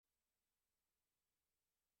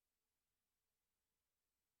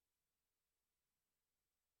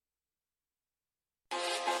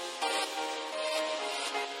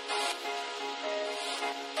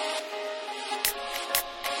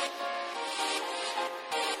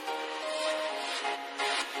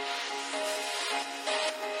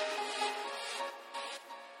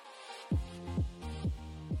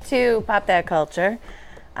to Pop That Culture.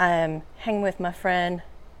 I'm hanging with my friend.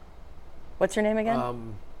 What's your name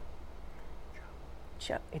again?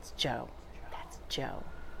 Joe. It's Joe. That's Joe.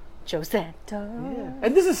 Joe Santo. Yeah.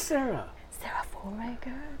 And this is Sarah. Sarah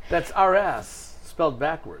Foraker. That's RS spelled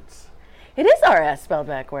backwards. It is RS spelled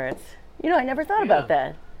backwards. You know, I never thought about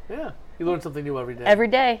that. Yeah. You learn something new every day. Every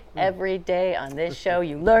day. Every day on this show,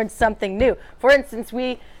 you learn something new. For instance,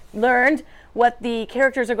 we learned what the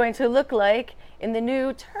characters are going to look like in the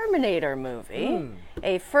new Terminator movie.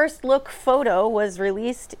 A first look photo was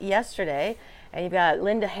released yesterday, and you've got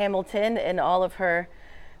Linda Hamilton in all of her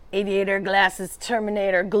aviator glasses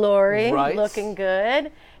Terminator glory, looking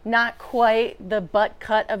good. Not quite the butt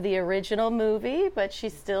cut of the original movie, but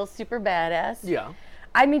she's still super badass. Yeah.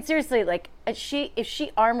 I mean, seriously, like, if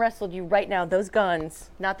she arm wrestled you right now, those guns,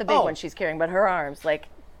 not the big one she's carrying, but her arms, like,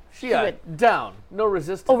 she would down, no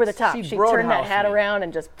resistance. Over the top. She'd turn that hat around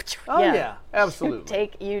and just, absolutely.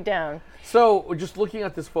 Take you down. So, just looking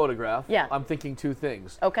at this photograph, I'm thinking two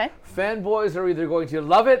things. Okay. Fanboys are either going to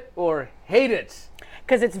love it or hate it.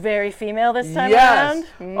 Because it's very female this time around?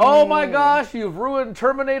 Oh my gosh, you've ruined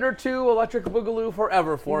Terminator 2 Electric Boogaloo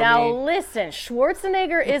forever for me. Now listen,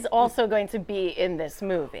 Schwarzenegger is also going to be in this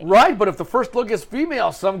movie. Right, but if the first look is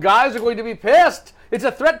female, some guys are going to be pissed. It's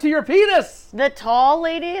a threat to your penis. The tall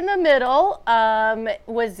lady in the middle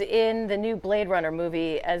was in the new Blade Runner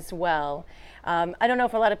movie as well. I don't know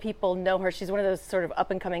if a lot of people know her. She's one of those sort of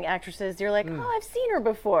up-and-coming actresses. You're like, oh, I've seen her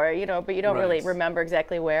before, you know, but you don't really remember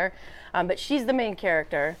exactly where. But she's the main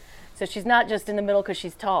character. So she's not just in the middle because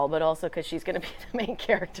she's tall, but also because she's going to be the main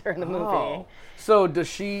character in the movie. So does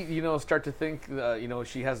she, start to think,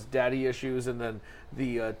 she has daddy issues, and then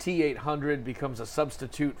the T-800 becomes a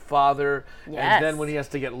substitute father, and then when he has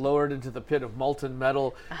to get lowered into the pit of molten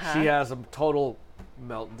metal, she has a total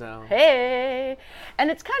meltdown. Hey, and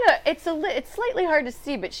it's slightly hard to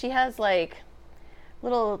see, but she has like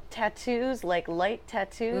little tattoos, like light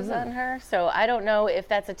tattoos on her. So I don't know if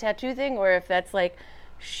that's a tattoo thing or if that's like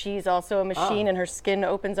she's also a machine and her skin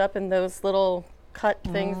opens up in those little cut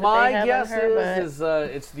things that they have on her. My guess is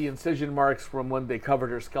it's the incision marks from when they covered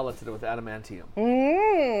her skeleton with adamantium.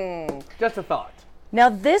 Just a thought. Now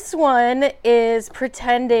this one is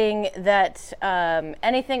pretending that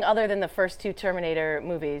anything other than the first two Terminator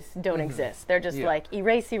movies don't exist. They're just like,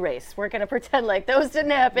 erase. We're going to pretend like those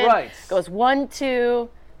didn't happen. Right. Goes 1, 2,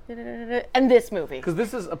 and this movie. Because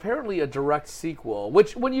this is apparently a direct sequel,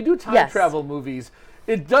 which when you do time travel movies,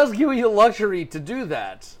 it does give you the luxury to do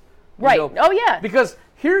that. Right. Oh, yeah. Because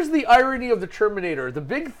here's the irony of the Terminator. The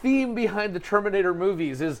big theme behind the Terminator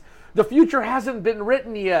movies is the future hasn't been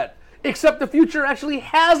written yet. Except the future actually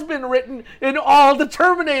has been written in all the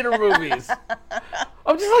Terminator movies.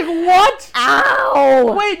 I'm just like, what?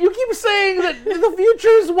 Ow! Wait, you keep saying that the future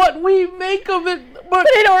is what we make of it, but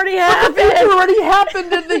it already happened. But the future already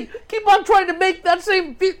happened, and they keep on trying to make that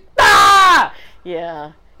same Ah!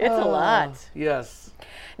 Yeah, it's a lot. Yes.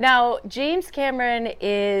 Now, James Cameron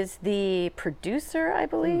is the producer, I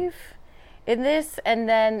believe, in this, and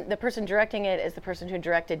then the person directing it is the person who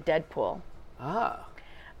directed Deadpool.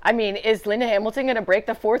 I mean, is Linda Hamilton going to break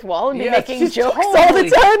the fourth wall and be making jokes all the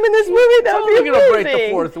time in this movie? That would be amazing. Going to break the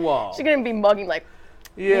fourth wall. She's going to be mugging like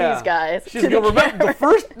these guys. She's going to remember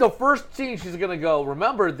the first scene. She's going to go,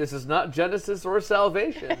 remember, this is not Genesis or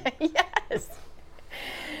Salvation. Yes.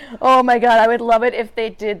 Oh my God, I would love it if they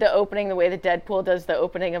did the opening the way that Deadpool does the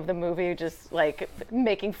opening of the movie, just like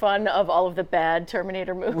making fun of all of the bad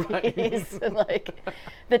Terminator movies and like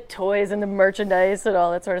the toys and the merchandise and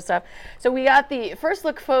all that sort of stuff. So we got the first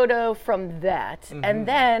look photo from that, and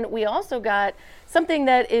then we also got something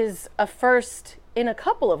that is a first in a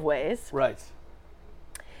couple of ways. Right.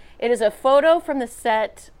 It is a photo from the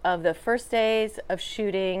set of the first days of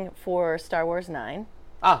shooting for Star Wars 9.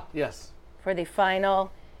 Ah, yes. For the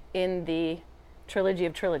final in the trilogy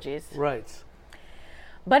of trilogies. Right.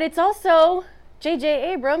 But it's also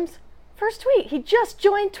J.J. Abrams' first tweet. He just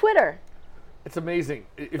joined Twitter. It's amazing.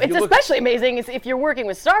 It's especially amazing if you're working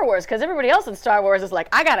with Star Wars, because everybody else in Star Wars is like,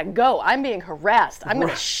 I gotta go. I'm being harassed. I'm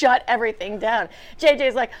gonna shut everything down.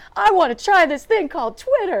 JJ's like, I want to try this thing called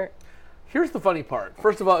Twitter. Here's the funny part.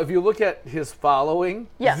 First of all, if you look at his following,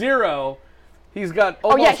 0. He's got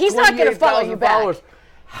almost he's not gonna follow you followers. Back.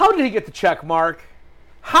 How did he get the check mark?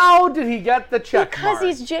 How did he get the check mark?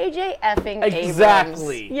 Because he's JJ effing Abrams.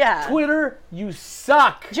 Exactly. Yeah. Twitter, you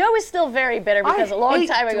suck. Joe is still very bitter because a long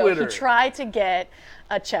time ago he tried to get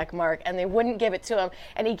a check mark and they wouldn't give it to him,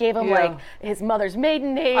 and he gave him like his mother's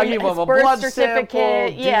maiden name, his birth certificate.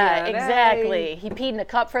 Sample, yeah, DNA. Exactly. He peed in a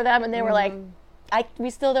cup for them and they were like, we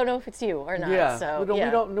still don't know if it's you or not. Yeah, So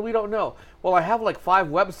we don't know. Well, I have like 5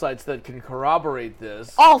 websites that can corroborate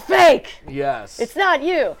this. all fake. Yes. It's not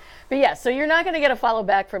you. But yeah, so you're not going to get a follow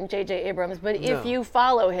back from J.J. Abrams, but if you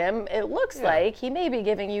follow him, it looks like he may be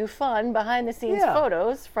giving you fun behind-the-scenes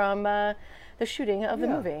photos from the shooting of the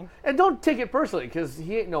movie. And don't take it personally, because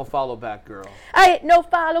he ain't no follow back girl. I ain't no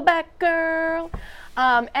follow back girl.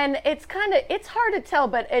 And it's hard to tell,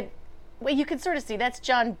 but well, you can sort of see that's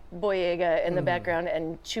John Boyega in the background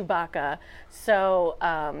and Chewbacca. So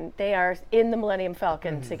they are in the Millennium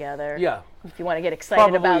Falcon together. Yeah. If you want to get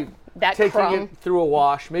excited about that taking crumb. it through a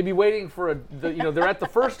wash, maybe waiting for they're at the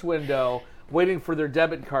first window, waiting for their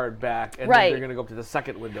debit card back, and then they're going to go up to the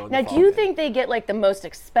second window. Now, do you think they get like the most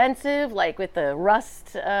expensive, like with the rust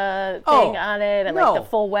thing on it and like the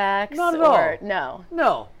full wax? Not at all. No.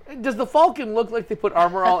 No. Does the Falcon look like they put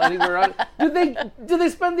Armor All anywhere on it? Did they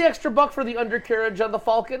spend the extra buck for the undercarriage on the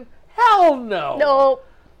Falcon? Hell no. No.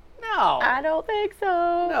 No. I don't think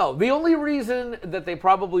so. No. The only reason that they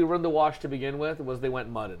probably run the wash to begin with was they went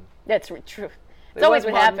mudding. That's true. It's always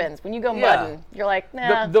what happens. When you go mudding, you're like,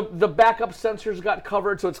 nah. The backup sensors got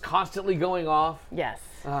covered, so it's constantly going off. Yes.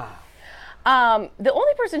 The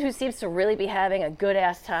only person who seems to really be having a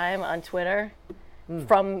good-ass time on Twitter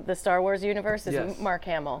from the Star Wars universe is Mark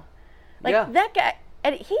Hamill. Like, that guy,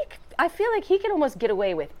 and I feel like he can almost get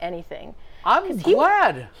away with anything. I'm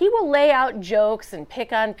glad. He will lay out jokes and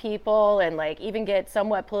pick on people and like even get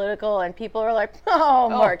somewhat political, and people are like,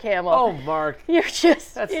 Mark Hamill. Oh, Mark. You're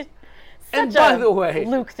just... And by the way,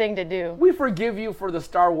 Luke thing to do. We forgive you for the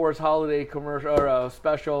Star Wars holiday commercial or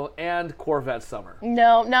special and Corvette Summer.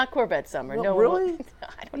 No, not Corvette Summer. No, really?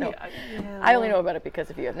 I don't know. I only know about it because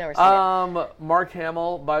of you. I've never seen it. Mark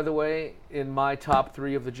Hamill, by the way, in my top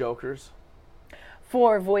 3 of the Jokers.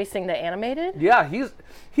 For voicing the animated? Yeah,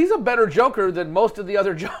 he's a better Joker than most of the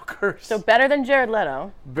other Jokers. So better than Jared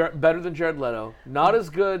Leto. Better than Jared Leto. Not as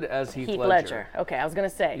good as Heath Ledger. Okay, I was going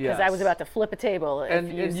to say, because I was about to flip a table if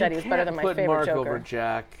you said he was better than my favorite Mark Joker. Over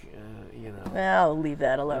Jack, I'll leave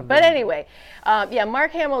that alone. But anyway,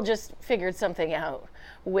 Mark Hamill just figured something out,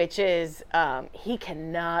 which is he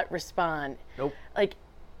cannot respond. Nope. Like,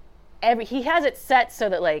 he has it set so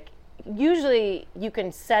that, like, usually you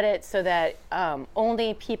can set it so that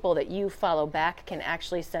only people that you follow back can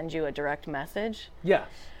actually send you a direct message. Yes.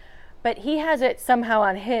 But he has it somehow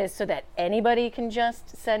on his so that anybody can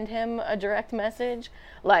just send him a direct message.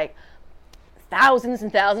 Like, thousands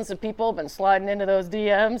and thousands of people have been sliding into those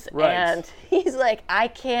DMs. Right. And he's like, I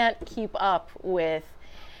can't keep up with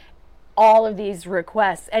all of these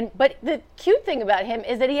requests. But the cute thing about him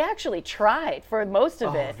is that he actually tried for most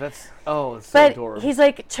of it. It's so adorable. He's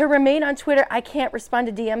like, to remain on Twitter, I can't respond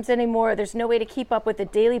to DMs anymore. There's no way to keep up with the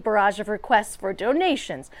daily barrage of requests for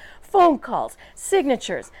donations, phone calls,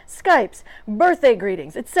 signatures, Skypes, birthday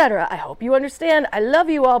greetings, etc. I hope you understand. I love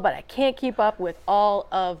you all, but I can't keep up with all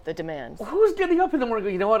of the demands. Who's getting up in the morning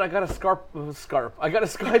going, you know what, I got to I got to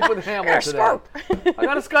Skype with Hamill today. I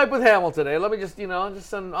got to Skype with Hamill today. Let me just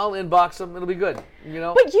send, I'll inbox him. It'll be good,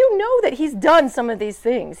 But you know that he's done some of these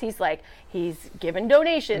things. He's given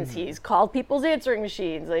donations. He's called people's answering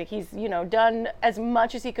machines. Like, he's, done as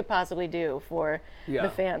much as he could possibly do for the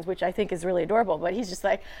fans, which I think is really adorable. But he's just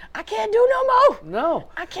like, I can't do no more. No.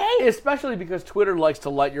 I can't. Especially because Twitter likes to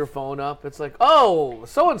light your phone up. It's like, oh,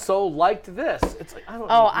 so-and-so liked this. It's like,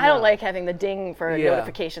 I don't like having the ding for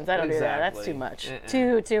notifications. I don't do that. That's too much.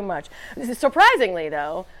 Too much. Surprisingly,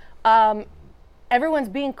 though, everyone's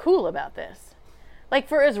being cool about this. Like,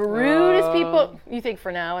 for as rude as people, you think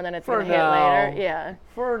for now, and then it's going to hit later? Yeah.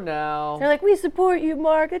 For now. They're like, we support you,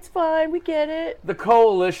 Mark. It's fine. We get it. The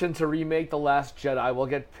coalition to remake The Last Jedi will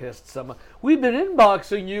get pissed. We've been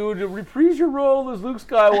inboxing you to reprise your role as Luke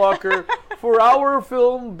Skywalker for our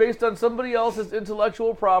film based on somebody else's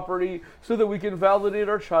intellectual property so that we can validate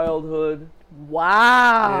our childhood.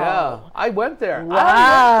 Wow. Yeah. I went there.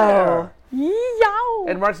 Wow. Yow.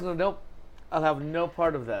 And Mark's going, nope, I'll have no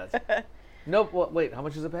part of that. Nope. Wait, how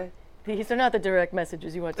much does it pay? These are not the direct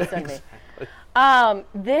messages you want to send me.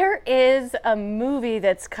 There is a movie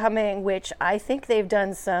that's coming, which I think they've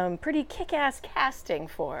done some pretty kick-ass casting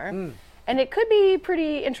for. And it could be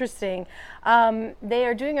pretty interesting. They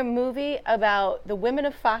are doing a movie about the women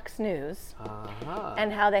of Fox News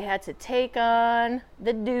and how they had to take on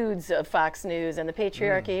the dudes of Fox News and the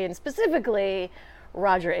patriarchy, and specifically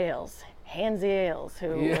Roger Ailes. Hansy Ailes,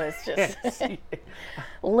 who was just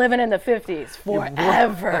living in the 50s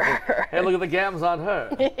forever. Hey, look at the gams on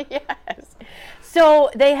her. Yes. So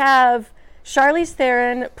they have Charlize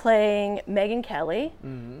Theron playing Megyn Kelly.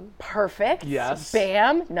 Perfect. Yes.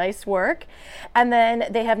 Bam. Nice work. And then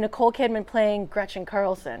they have Nicole Kidman playing Gretchen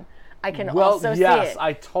Carlson. I can Well, also yes, see it.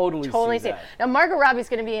 I totally see see it. that. Now, Margot Robbie's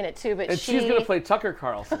going to be in it too, but And she's going to play Tucker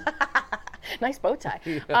Carlson. nice bow tie.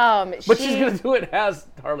 But she's going to do it as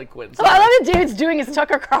Harley Quinn. Oh, I love that David's doing his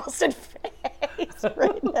Tucker Carlson face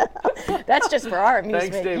right now. That's just for our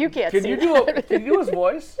amusement. Thanks, Dave. You can't Can see you that. Can you do his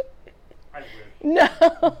voice? I wish.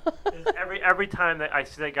 No. Every time that I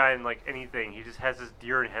see that guy in like anything, he just has this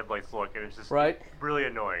deer in headlights look, and it's just Right. really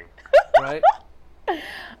annoying. Right?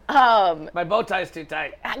 My bow tie's too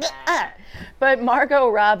tight. But Margot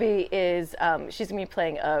Robbie is, she's going to be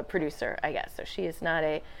playing a producer, I guess. So she is not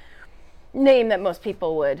a name that most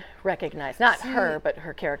people would recognize. Not her, but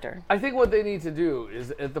her character. I think what they need to do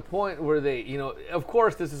is at the point where they, of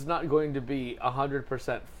course this is not going to be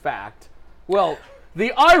 100% fact. Well,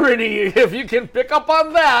 the irony, if you can pick up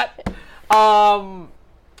on that.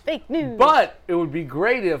 Fake news. But it would be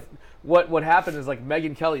great if what happened is like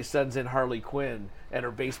Megyn Kelly sends in Harley Quinn and her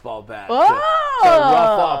baseball bat to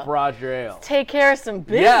rough up Roger Ailes. Take care of some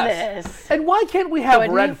business. Yes. And why can't we have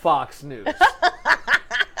Wouldn't Red you? Fox News?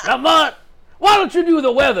 Now, Mont, why don't you do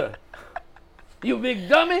the weather? You big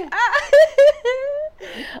dummy.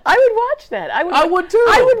 I would watch that. I would too.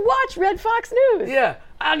 I would watch Red Fox News. Yeah.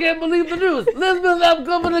 I can't believe the news. Elizabeth, I'm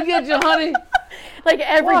coming to get you, honey. Like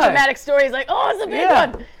every Why? dramatic story is like, oh, it's a big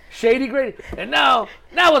one. Shady Grady. And now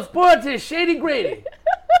it's sports is Shady Grady.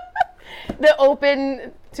 The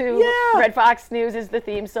open to Yeah. Red Fox News is the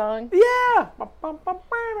theme song. Yeah.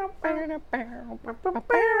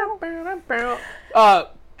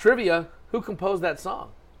 Trivia. Who composed that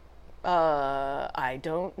song? I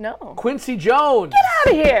don't know. Quincy Jones.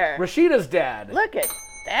 Out of here. Rashida's dad. Look at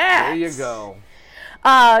that. There you go.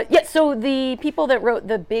 Yeah, so the people that wrote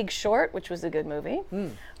The Big Short, which was a good movie,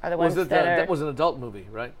 are the ones That was an adult movie,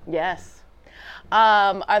 right? Yes.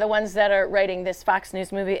 Are the ones that are writing this Fox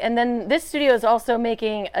News movie. And then this studio is also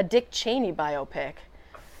making a Dick Cheney biopic.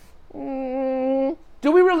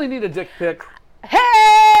 Do we really need a dick pic?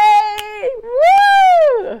 Hey!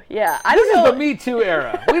 Woo! Yeah, I This don't is know. the Me Too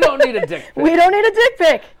era. We don't need a dick pic. We don't need a dick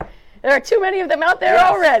pic. There are too many of them out there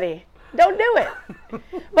Yes. already. Don't do it.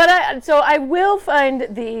 But so I will find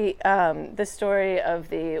the story of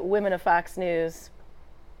the women of Fox News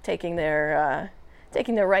taking their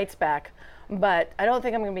rights back. But I don't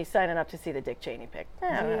think I'm going to be signing up to see the Dick Cheney pic.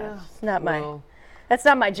 It's not that's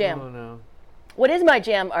not my jam. Oh, no. What is my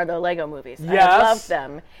jam are the Lego movies. Yes. I love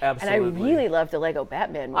them. Absolutely. And I really loved the Lego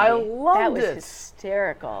Batman movie. I loved that was it.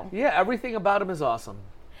 hysterical. Yeah, everything about him is awesome.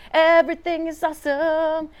 Everything is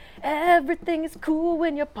awesome. Everything is cool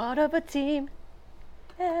when you're part of a team.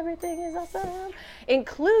 Everything is awesome.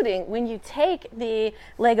 Including when you take the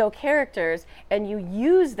Lego characters and you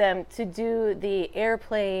use them to do the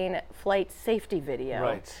airplane flight safety video.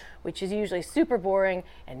 Right. Which is usually super boring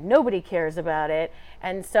and nobody cares about it.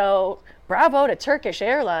 And so, bravo to Turkish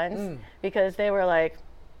Airlines because they were like,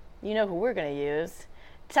 you know who we're going to use?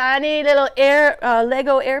 Tiny little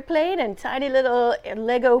Lego airplane and tiny little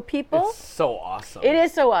Lego people. It's so awesome. It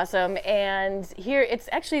is so awesome, and here it's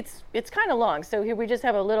kind of long. So here we just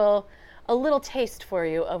have a little taste for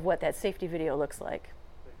you of what that safety video looks like.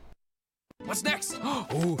 What's next?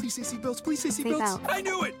 Oh, please say seatbelts, please say seatbelts. Seatbelt. I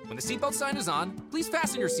knew it! When the seatbelt sign is on, please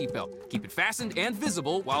fasten your seatbelt. Keep it fastened and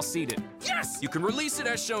visible while seated. Yes! You can release it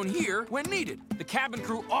as shown here when needed. The cabin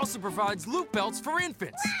crew also provides loop belts for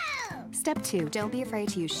infants. Step 2, don't be afraid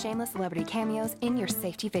to use shameless celebrity cameos in your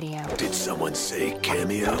safety video. Did someone say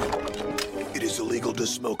cameo? It is illegal to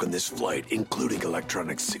smoke on this flight, including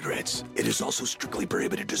electronic cigarettes. It is also strictly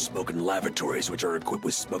prohibited to smoke in lavatories which are equipped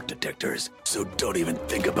with smoke detectors. So don't even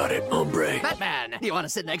think about it, hombre. Batman, do you want to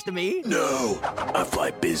sit next to me? No, I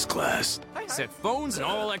fly biz class. Set phones and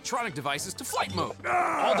all electronic devices to flight mode.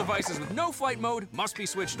 All devices with no flight mode must be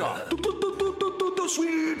switched off.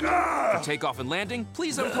 For takeoff and landing,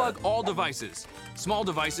 please unplug all devices. Small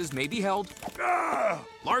devices may be held.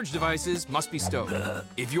 Large devices must be stowed.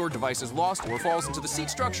 If your device is lost or falls into the seat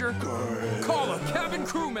structure, call a cabin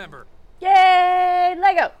crew member. Yay,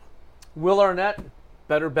 Lego! Will Arnett,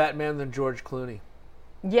 better Batman than George Clooney.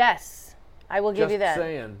 Yes, I will give Just you that.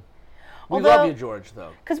 saying. We Although- love you, George,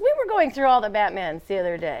 though. Because we were going through all the Batmans the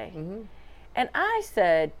other day, and I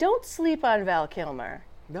said, don't sleep on Val Kilmer.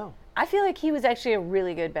 No. I feel like he was actually a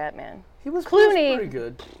really good Batman. He was Clooney- pretty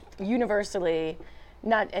good. Universally,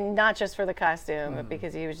 not just for the costume, but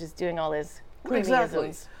because he was just doing all his Exactly.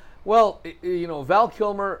 Clooneyisms. Well, Val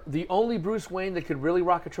Kilmer, the only Bruce Wayne that could really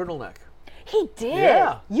rock a turtleneck. He did.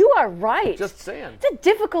 Yeah. You are right. Just saying. It's a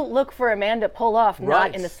difficult look for a man to pull off, Right.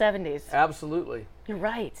 not in the 70s. Absolutely. You're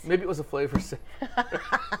right. Maybe it was a flavor.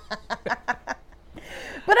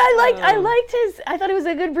 But But I liked his. I thought he was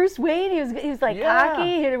a good Bruce Wayne. He was like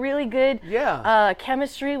cocky. He had a really good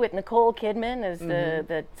chemistry with Nicole Kidman as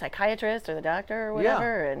the psychiatrist or the doctor or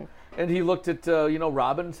whatever. And he looked at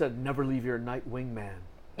Robin and said, "Never leave your Nightwing man."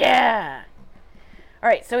 Yeah. All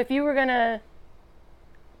right. So if you were gonna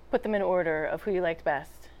put them in order of who you liked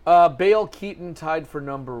best. Bale Keaton tied for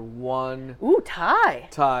number 1. Ooh, tied.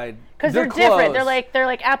 Because they're different. They're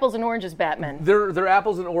like apples and oranges Batman. They're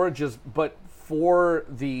apples and oranges, but for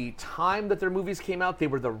the time that their movies came out, they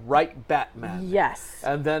were the right Batman. Yes.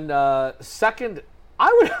 And then second,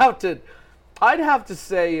 I'd have to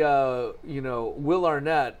say Will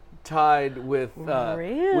Arnett tied with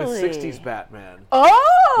 60s Batman.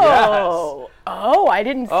 Oh, yes. I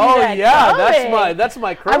didn't see that. Oh yeah, coming. that's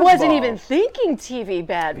my curveball. I wasn't even thinking TV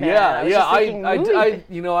Batman. I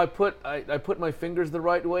put my fingers the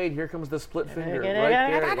right way, and here comes the split finger right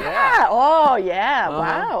there. Yeah. Oh yeah,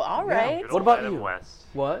 wow. All right. Yeah. What about Adam you? West.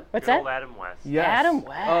 What? What's Good that? old Adam West. Yes. Adam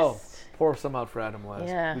West. Oh, pour some out for Adam West.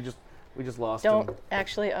 Yeah. We just lost Don't him.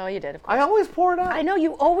 actually. Oh, you did. Of course. I always pour it out. I know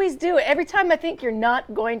you always do it. Every time I think you're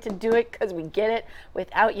not going to do it because we get it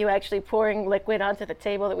without you actually pouring liquid onto the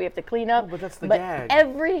table that we have to clean up. But that's the gag.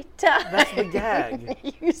 Every time. That's the gag.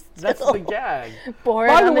 That's the gag. Pour it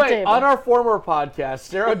By the on the way, table. on our former podcast,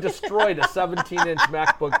 Sarah destroyed a 17-inch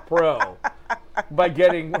MacBook Pro by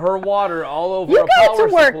getting her water all over a power supply. You got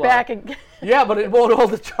to work back again. Yeah, but it won't hold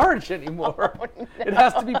the charge anymore. Oh, no. It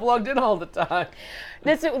has to be plugged in all the time.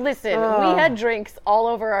 Listen, we had drinks all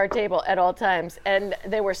over our table at all times, and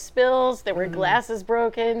there were spills, there were glasses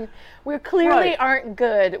broken. We clearly aren't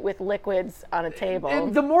good with liquids on a table.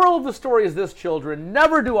 And the moral of the story is this, children.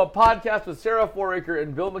 Never do a podcast with Sarah Foraker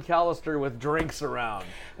and Bill McAllister with drinks around.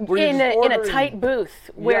 In a tight booth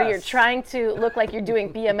where you're trying to look like you're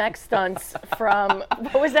doing BMX stunts from,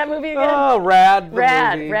 what was that movie again? Oh, Rad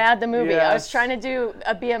the movie. Yes. I was trying to do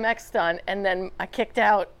a BMX stunt, and then I kicked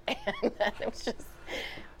out, and then it was just...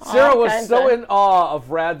 Sarah was so in awe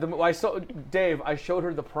of Rad the movie. I showed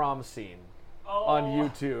her the prom scene on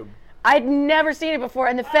YouTube. I'd never seen it before,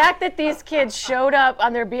 and the fact that these kids showed up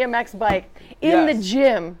on their BMX bike in the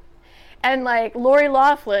gym, and like Lori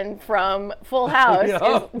Loughlin from Full House is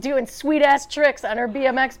doing sweet ass tricks on her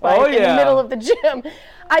BMX bike in the middle of the gym.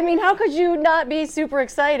 I mean, how could you not be super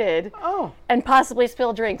excited and possibly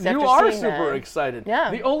spill drinks after seeing that? You are super excited. Yeah.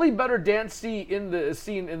 The only better dance scene in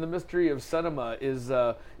the Mystery of Cinema is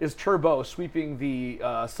Turbo sweeping the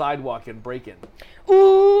sidewalk and break-in.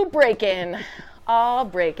 Ooh, break-in. All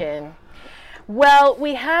break-in. Well,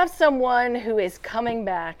 we have someone who is coming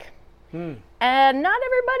back. And not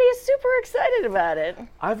everybody is super excited about it.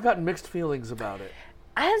 I've got mixed feelings about it.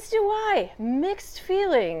 As do I. Mixed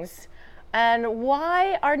feelings. And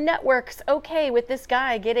why are networks okay with this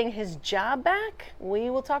guy getting his job back? We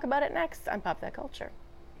will talk about it next on Pop That Culture.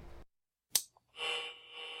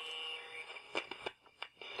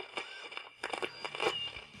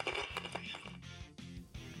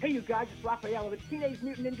 Hey, you guys, it's Raphael of the Teenage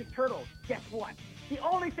Mutant Ninja Turtles. Guess what? The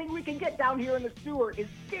only thing we can get down here in the sewer is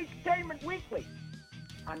Geektainment Weekly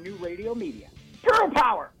on New Radio Media. Turtle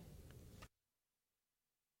Power!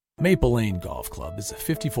 Maple Lane Golf Club is a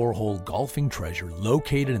 54-hole golfing treasure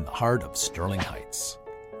located in the heart of Sterling Heights.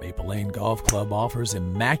 Maple Lane Golf Club offers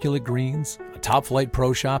immaculate greens, a top-flight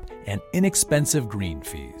pro shop, and inexpensive green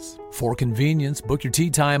fees. For convenience, book your tee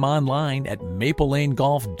time online at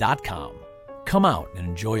maplelanegolf.com. Come out and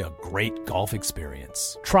enjoy a great golf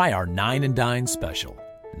experience. Try our 9 and Dine special,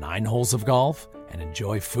 9 holes of golf, and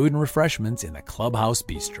enjoy food and refreshments in the Clubhouse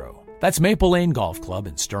Bistro. That's Maple Lane Golf Club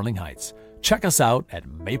in Sterling Heights. Check us out at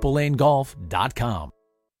maplelanegolf.com.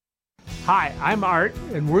 Hi, I'm Art,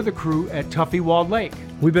 and we're the crew at Tuffy Walled Lake.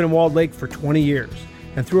 We've been in Walled Lake for 20 years,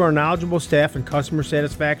 and through our knowledgeable staff and customer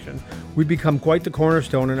satisfaction, we've become quite the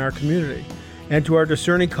cornerstone in our community and to our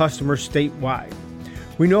discerning customers statewide.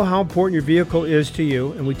 We know how important your vehicle is to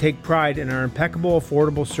you, and we take pride in our impeccable,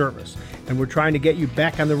 affordable service, and we're trying to get you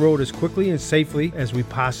back on the road as quickly and safely as we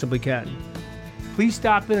possibly can. Please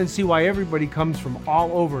stop in and see why everybody comes from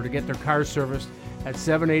all over to get their cars serviced at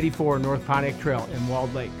 784 North Pontiac Trail in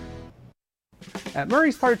Walled Lake. At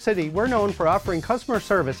Murray's Part City, we're known for offering customer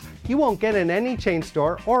service you won't get in any chain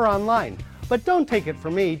store or online. But don't take it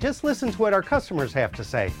from me, just listen to what our customers have to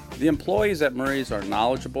say. The employees at Murray's are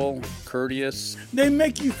knowledgeable, courteous. They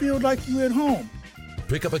make you feel like you're at home.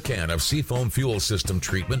 Pick up a can of Seafoam Fuel System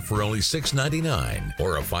treatment for only $6.99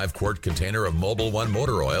 or a 5-quart container of Mobil 1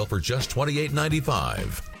 motor oil for just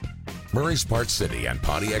 $28.95. Murray's Part City and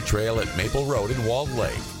Pontiac Trail at Maple Road in Walled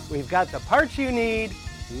Lake. We've got the parts you need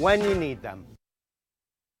when you need them.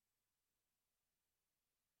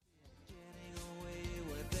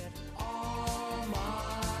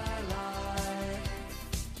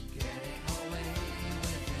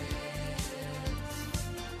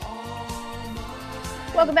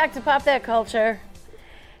 Welcome back to Pop That Culture.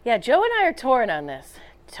 Yeah, Joe and I are torn on this.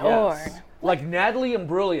 Torn. Yes. Like Natalie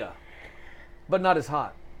Imbruglia, but not as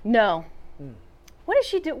hot. No. What does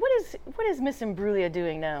she do? What is Miss Imbruglia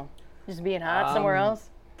doing now? Just being hot somewhere else?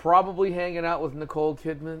 Probably hanging out with Nicole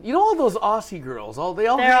Kidman. You know all those Aussie girls? They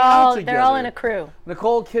all hang They're out all together. they're all in a crew.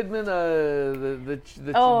 Nicole Kidman,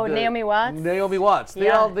 Naomi Watts. Naomi Watts. They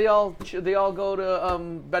Yeah. all go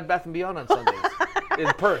to Bed Bath and Beyond on Sundays in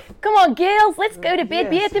Perth. Come on, girls, let's go to Bed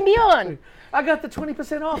Bath and Beyond. I got the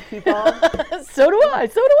 20% off coupon. So do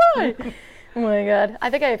I. Oh my God. I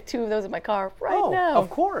think I have 2 of those in my car now. Of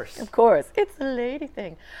course. Of course. It's a lady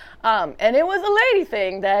thing. And it was a lady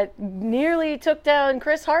thing that nearly took down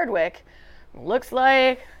Chris Hardwick. Looks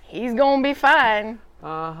like he's going to be fine.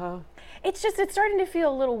 Uh-huh. It's starting to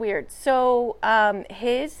feel a little weird. So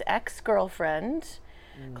his ex-girlfriend,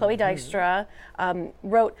 Chloe Dykstra,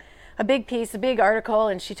 wrote a big piece, a big article,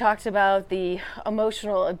 and she talked about the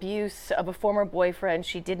emotional abuse of a former boyfriend.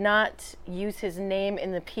 She did not use his name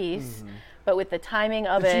in the piece, but with the timing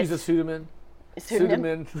of Did it. she use a pseudonym?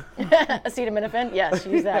 Pseudonym? Acetaminophen? Yes, she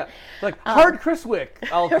used that. Like Hard Chriswick,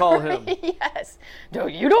 I'll call him. Yes. No,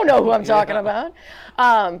 you don't know who I'm talking about.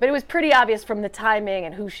 But it was pretty obvious from the timing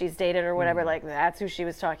and who she's dated or whatever, like that's who she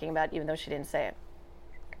was talking about, even though she didn't say it.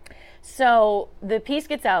 So the piece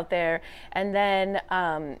gets out there, and then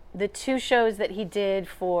the 2 shows that he did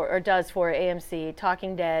does for AMC,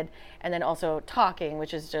 Talking Dead, and then also Talking,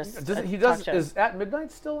 which is just Is At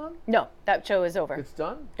Midnight still on? No, that show is over. It's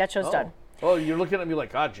done? That show's done. Oh, you're looking at me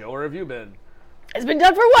like, God, Joe, where have you been? It's been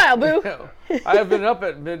done for a while, boo. I have been up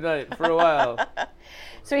at midnight for a while.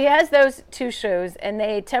 So he has those 2 shows, and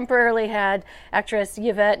they temporarily had actress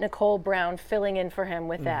Yvette Nicole Brown filling in for him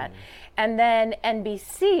with that. And then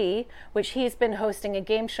NBC, which he's been hosting a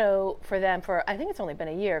game show for them for, I think it's only been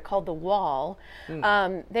a year, called The Wall.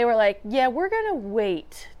 They were like, yeah, we're going to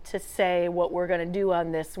wait to say what we're going to do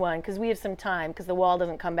on this one because we have some time because The Wall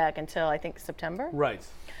doesn't come back until, I think, September. Right.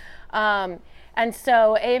 And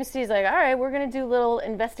so AMC's like, all right, we're going to do a little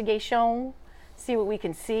investigation, see what we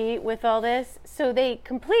can see with all this. So they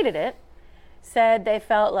completed it, said they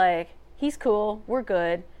felt like, he's cool, we're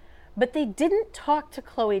good. But they didn't talk to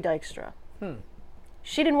Chloe Dykstra.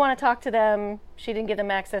 She didn't want to talk to them. She didn't give them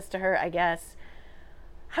access to her, I guess.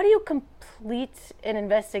 How do you complete an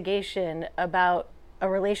investigation about a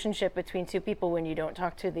relationship between 2 people when you don't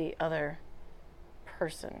talk to the other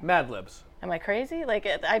person? Mad Libs. Am I crazy? Like,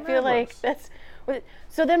 I feel like that's...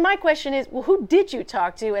 So then my question is, well, who did you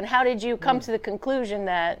talk to, and how did you come to the conclusion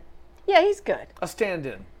that, yeah, he's good? A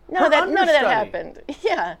stand-in. None of that happened.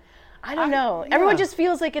 Yeah. I don't know. Yeah. Everyone just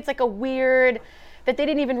feels like it's like a weird, that they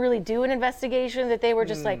didn't even really do an investigation, that they were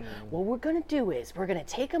just like, what we're going to do is we're going to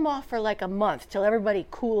take him off for like a month till everybody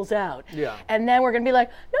cools out. Yeah. And then we're going to be like,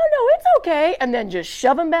 no, it's okay. And then just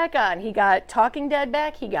shove him back on. He got Talking Dead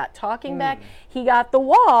back. He got Talking back. He got The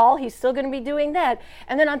Wall. He's still going to be doing that.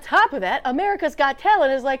 And then on top of that, America's Got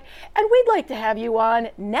Talent is like, and we'd like to have you on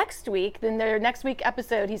next week. Then their next week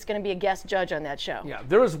episode, he's going to be a guest judge on that show. Yeah,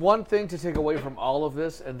 there is one thing to take away from all of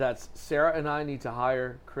this, and that's Sarah and I need to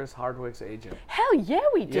hire Chris Hardwick's agent. Hell yeah,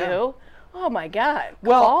 we do. Yeah. Oh my God.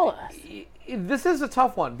 Well, Call us. This is a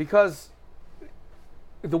tough one because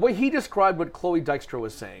the way he described what Chloe Dykstra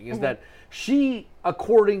was saying is that she,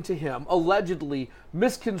 according to him, allegedly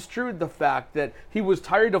misconstrued the fact that he was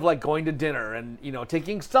tired of like going to dinner and, you know,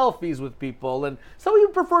 taking selfies with people, and so he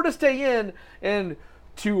would prefer to stay in. And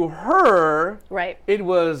to her, right, it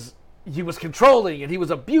was he was controlling and he was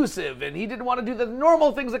abusive and he didn't want to do the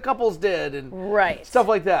normal things that couples did and stuff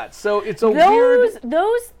like that. So it's a weird.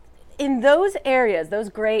 In those areas, those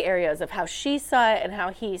gray areas of how she saw it and how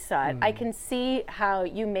he saw it, I can see how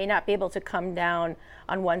you may not be able to come down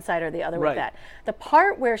on one side or the other with that. The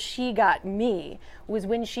part where she got me was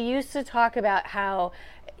when she used to talk about how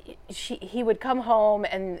he would come home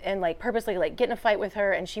and like purposely like get in a fight with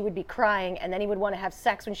her, and she would be crying, and then he would want to have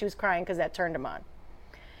sex when she was crying because that turned him on.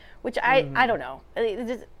 Which I don't know.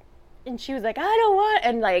 And she was like, I don't want,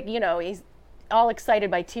 and like, you know, he's all excited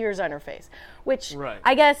by tears on her face, which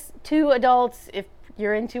I guess to adults, if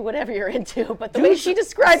you're into whatever you're into, but the way she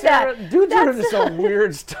described that, dudes are into some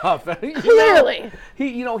weird stuff. Clearly,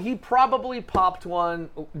 he probably popped one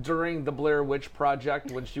during the Blair Witch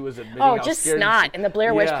Project when she was admitting. Oh, just snot in the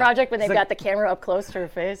Blair Witch Project when they've got the camera up close to her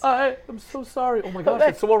face. I'm so sorry. Oh my gosh,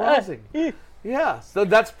 it's so arousing. Yeah, so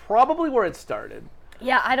that's probably where it started.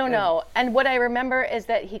 Yeah, I don't know. And what I remember is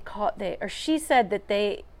that she said that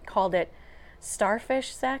they called it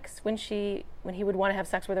starfish sex when he would want to have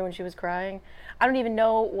sex with her when she was crying. I don't even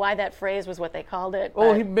know why that phrase was what they called it.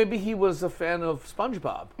 Oh, maybe he was a fan of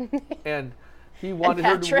SpongeBob, and He wanted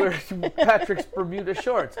her to wear Patrick's Bermuda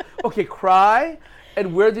shorts. Okay, cry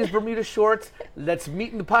and wear these Bermuda shorts. Let's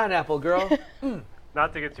meet in the pineapple, girl.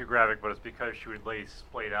 Not to get too graphic, but it's because she would lay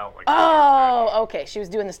splayed out like. Oh, okay. She was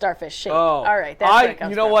doing the starfish shape. Oh, all right. That's where it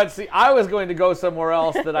comes you know from. what? See, I was going to go somewhere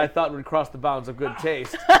else that I thought would cross the bounds of good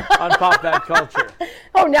taste on Pop That Culture.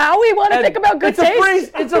 Oh, now we want to think about good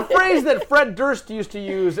taste? It's a phrase that Fred Durst used to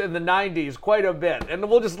use in the 90s quite a bit, and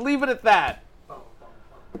we'll just leave it at that.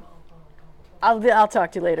 I'll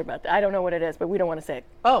talk to you later about that. I don't know what it is, but we don't want to say it.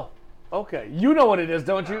 Oh, okay. You know what it is,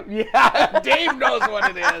 don't you? Yeah, Dave knows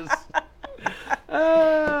what it is.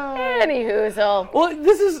 Anywhoozle. Well,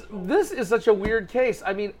 this is such a weird case.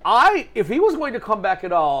 I mean, if he was going to come back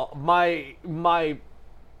at all, my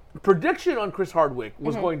prediction on Chris Hardwick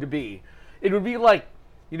was going to be, it would be like,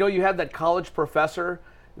 you had that college professor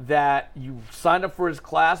that you signed up for his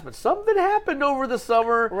class, but something happened over the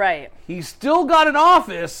summer. Right. He still got an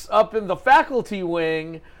office up in the faculty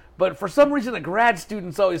wing, but for some reason the grad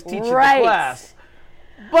student's always teaching the class.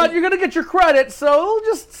 But you're going to get your credit, so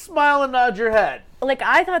just smile and nod your head. Like,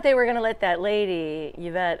 I thought they were going to let that lady,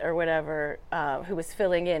 Yvette or whatever, who was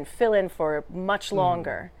fill in for much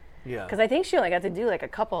longer. Yeah. Because I think she only got to do like a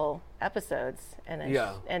couple episodes. And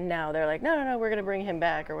then and now they're like, no, we're going to bring him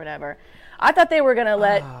back or whatever. I thought they were going to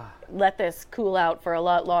let this cool out for a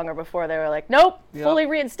lot longer before they were like, nope, fully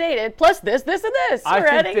reinstated, plus this, and this. I We're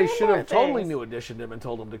think adding they in should more have totally things. new editioned him and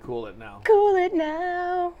told him to cool it now. Cool it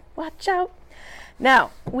now. Watch out.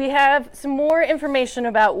 Now, we have some more information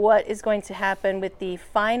about what is going to happen with the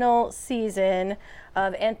final season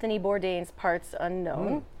of Anthony Bourdain's Parts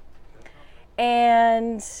Unknown.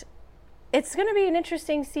 And it's going to be an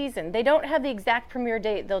interesting season. They don't have the exact premiere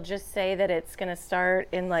date. They'll just say that it's going to start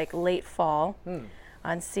in like late fall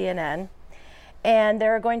on CNN. And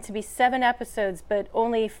there are going to be 7 episodes, but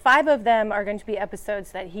only 5 of them are going to be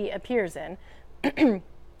episodes that he appears in.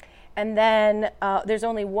 And then there's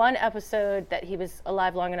only 1 episode that he was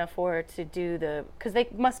alive long enough for to do because they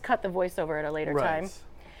must cut the voiceover at a later time.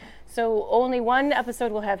 So only 1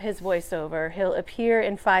 episode will have his voiceover. He'll appear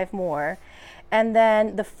in 5 more. And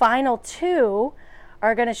then the final 2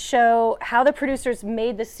 are going to show how the producers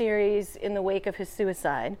made the series in the wake of his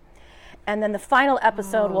suicide. And then the final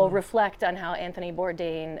episode will reflect on how Anthony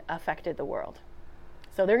Bourdain affected the world.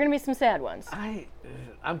 So there are going to be some sad ones.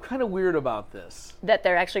 I'm kind of weird about this. That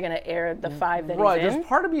they're actually going to air the 5 that Right, he's in? there's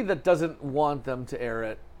part of me that doesn't want them to air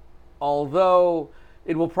it, although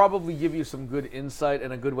it will probably give you some good insight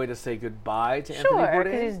and a good way to say goodbye to Anthony Sure, Bourdain.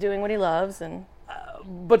 because he's doing what he loves.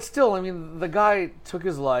 But still, I mean, the guy took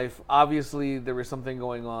his life. Obviously, there was something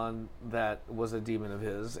going on that was a demon of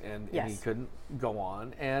his, and he couldn't go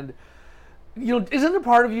on. And, isn't there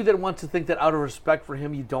part of you that wants to think that out of respect for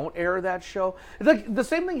him, you don't air that show? It's like the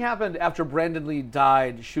same thing happened after Brandon Lee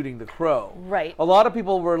died shooting The Crow. Right. A lot of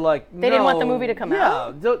people were like, They didn't want the movie to come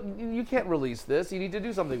out? Yeah, you can't release this. You need to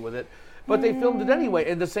do something with it. But they filmed it anyway.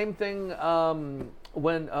 And the same thing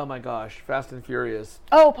when, oh my gosh, Fast and Furious.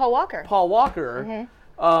 Oh, Paul Walker. Paul Walker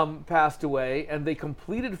passed away, and they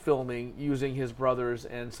completed filming using his brothers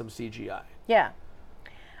and some CGI. Yeah.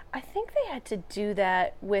 I think they had to do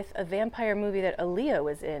that with a vampire movie that Aaliyah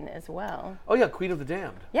was in as well. Oh, yeah, Queen of the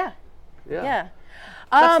Damned. Yeah. Yeah.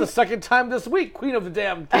 That's the second time this week Queen of the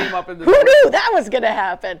Damned came up in this. Who knew that was going to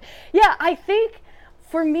happen? Yeah, I think,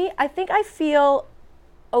 for me, I feel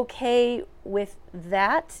okay with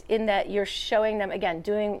that, in that you're showing them, again,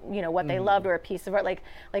 doing, what they loved, or a piece of art. Like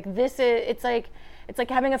this is, it's like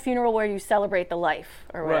having a funeral where you celebrate the life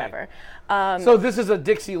or whatever. Right. So this is a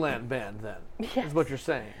Dixieland band then, is what you're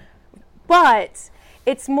saying. But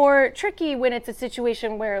it's more tricky when it's a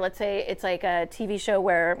situation where, let's say, it's like a TV show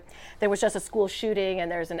where there was just a school shooting and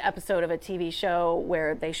there's an episode of a TV show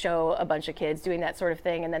where they show a bunch of kids doing that sort of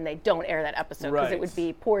thing, and then they don't air that episode because it would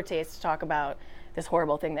be poor taste to talk about this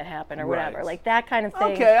horrible thing that happened or whatever. Like that kind of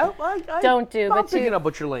thing. Okay, don't do. I'm picking up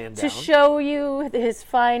what you're laying down. To show you his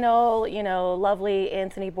final, lovely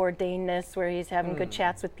Anthony Bourdain-ness, where he's having good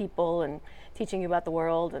chats with people and teaching you about the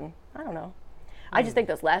world, and I don't know. I just think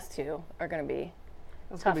those last 2 are going to be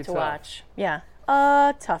tough to watch. Yeah,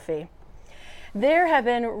 toughie. There have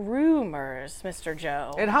been rumors, Mr.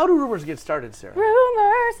 Joe. And how do rumors get started, Sarah?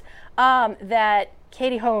 Rumors that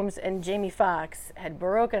Katie Holmes and Jamie Foxx had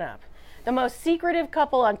broken up. The most secretive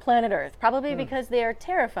couple on planet Earth, probably because they are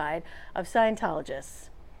terrified of Scientologists,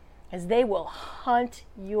 as they will hunt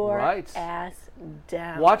your ass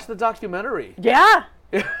down. Watch the documentary. Yeah.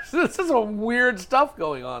 This is some weird stuff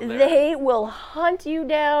going on there. They will hunt you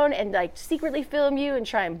down and secretly film you and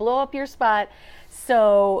try and blow up your spot.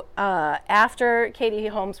 So after Katie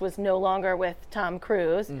Holmes was no longer with Tom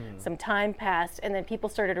Cruise, some time passed, and then people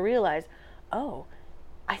started to realize, oh,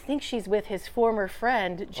 I think she's with his former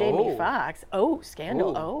friend, Jamie Foxx. Oh,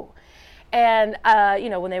 scandal. Oh. And,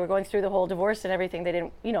 when they were going through the whole divorce and everything, they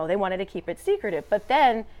didn't, they wanted to keep it secretive. But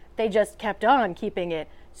then they just kept on keeping it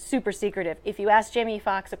super secretive. If you asked Jamie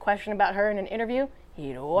Foxx a question about her in an interview,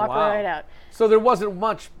 he'd walk right out. So there wasn't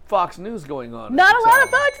much Fox News going on. Not a lot of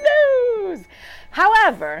Fox News!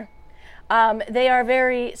 However, they are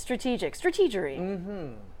very strategic.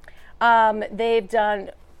 Strategery. They've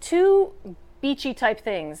done 2 beachy type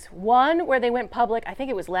things. One where they went public, I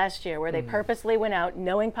think it was last year, where they purposely went out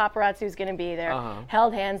knowing paparazzi was going to be there,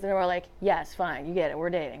 held hands, and they were like, yes, fine, you get it,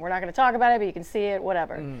 we're dating. We're not going to talk about it, but you can see it,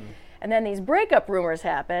 whatever. And then these breakup rumors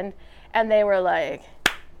happened, and they were like,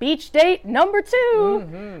 beach date number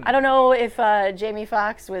 2. I don't know if Jamie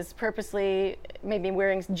Foxx was purposely maybe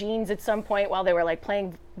wearing jeans at some point while they were like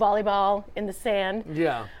playing volleyball in the sand.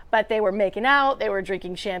 Yeah. But they were making out, they were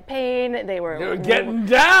drinking champagne, they were getting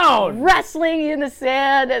down, wrestling in the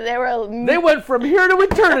sand, and they went from here to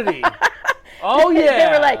eternity. Oh yeah.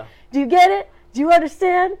 They were like, do you get it? Do you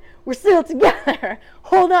understand? We're still together.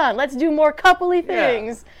 Hold on, let's do more coupley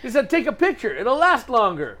things. He said, take a picture, it'll last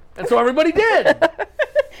longer. And so everybody did.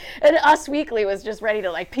 And Us Weekly was just ready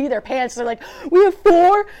to pee their pants. They're like, we have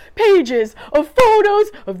 4 pages of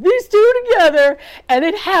photos of these 2 together, and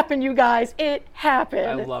it happened, you guys. It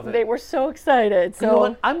happened. I love it. They were so excited. So you know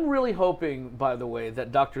what? I'm really hoping, by the way,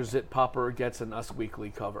 that Dr. Zit Popper gets an Us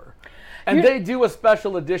Weekly cover. And they do a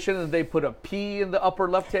special edition, and they put a P in the upper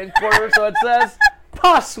left-hand corner, so it says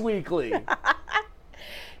Us Weekly.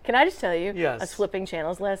 Can I just tell you? Yes. I was flipping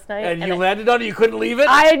channels last night. And you landed on it? You couldn't leave it?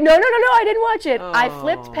 No, I didn't watch it. I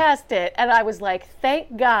flipped past it, and I was like,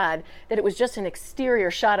 thank God that it was just an exterior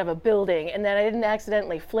shot of a building, and that I didn't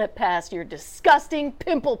accidentally flip past your disgusting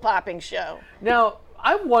pimple-popping show. Now,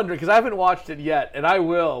 I'm wondering, because I haven't watched it yet, and I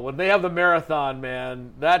will. When they have the marathon,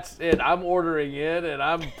 man, that's it. I'm ordering it, and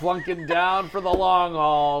I'm plunking down for the long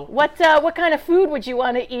haul. What kind of food would you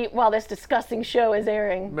want to eat while this disgusting show is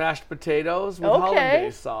airing? Mashed potatoes with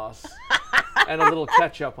hollandaise sauce. And a little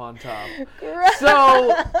ketchup on top. Gross.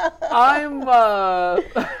 So, I'm... Oh,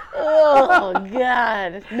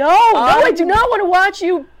 God. No, I do not want to watch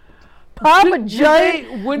you pop a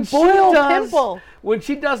giant boiled pimple. When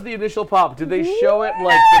she does the initial pop, do they show it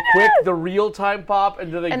like the real-time pop,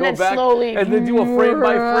 and do they go back slowly, and then do a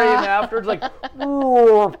frame-by-frame after? It's like...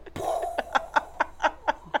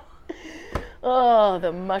 Oh,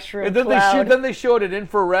 the mushroom and then cloud. Then they show it in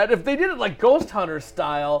infrared. If they did it like Ghost Hunter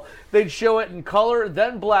style, they'd show it in color,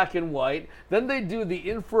 then black and white, then they'd do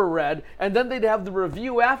the infrared, and then they'd have the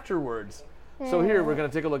review afterwards. So here, we're going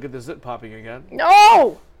to take a look at the zit popping again.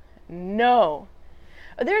 No!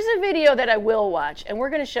 There's a video that I will watch, and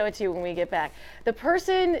we're going to show it to you when we get back. The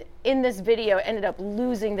person in this video ended up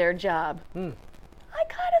losing their job. I kind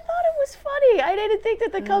of thought it was funny. I didn't think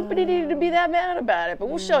that the company needed to be that mad about it, but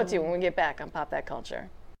we'll show it to you when we get back on Pop That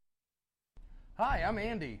Culture. Hi, I'm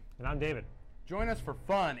Andy. And I'm David. Join us for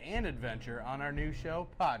fun and adventure on our new show,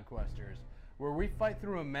 Podquesters, where we fight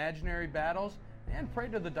through imaginary battles and pray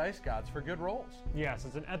to the dice gods for good rolls. Yes,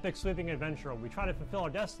 it's an epic sweeping adventure. We try to fulfill our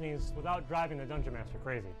destinies without driving the Dungeon Master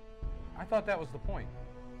crazy. I thought that was the point.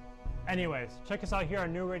 Anyways, check us out here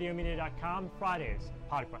on newradiomedia.com Fridays,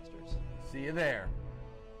 Podquesters. See you there.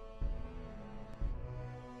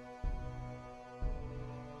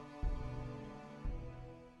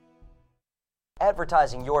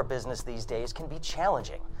 Advertising your business these days can be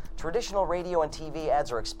challenging. Traditional radio and TV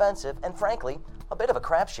ads are expensive and, frankly, a bit of a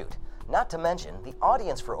crapshoot. Not to mention, the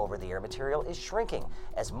audience for over-the-air material is shrinking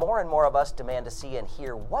as more and more of us demand to see and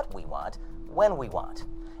hear what we want, when we want.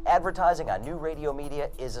 Advertising on New Radio Media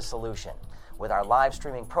is a solution. With our live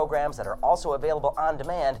streaming programs that are also available on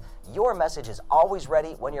demand, your message is always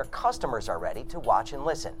ready when your customers are ready to watch and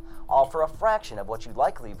listen, all for a fraction of what you'd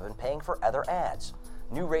likely have been paying for other ads.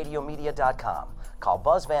 NewRadioMedia.com. Call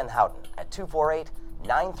Buzz Van Houten at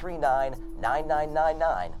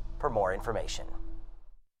 248-939-9999 for more information.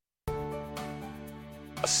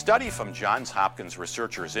 A study from Johns Hopkins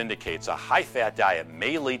researchers indicates a high-fat diet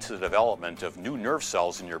may lead to the development of new nerve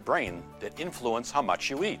cells in your brain that influence how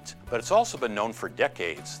much you eat. But it's also been known for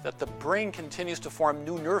decades that the brain continues to form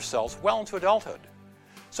new nerve cells well into adulthood.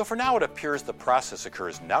 So for now, it appears the process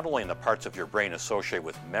occurs not only in the parts of your brain associated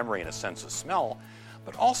with memory and a sense of smell,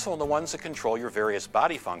 but also in the ones that control your various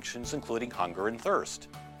body functions, including hunger and thirst.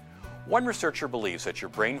 One researcher believes that your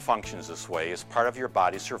brain functions this way as part of your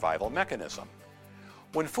body's survival mechanism.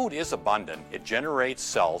 When food is abundant, it generates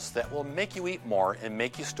cells that will make you eat more and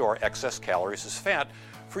make you store excess calories as fat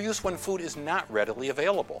for use when food is not readily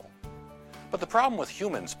available. But the problem with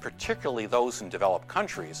humans, particularly those in developed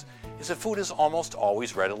countries, is that food is almost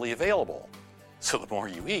always readily available. So the more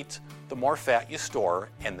you eat, the more fat you store,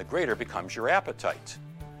 and the greater becomes your appetite.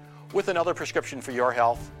 With another prescription for your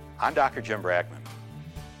health, I'm Dr. Jim Bragman.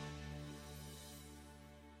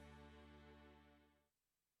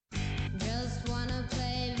 Just wanna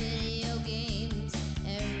play video games.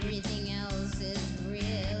 Everything else is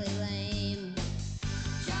really lame.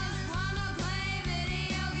 Just wanna play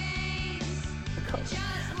video games.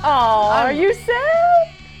 Oh, are you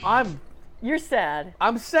sad? You're sad.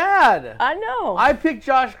 I'm sad. I know. I picked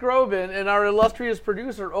Josh Groban, and our illustrious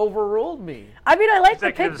producer overruled me. I mean, I like the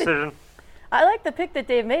Executive pick. decision. I like the pick that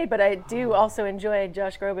Dave made, but I do also enjoy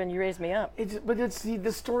Josh Groban. You raised me up.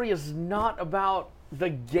 The story is not about the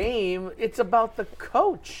game. It's about the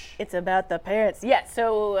coach. It's about the parents. Yeah.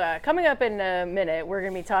 So coming up in a minute, we're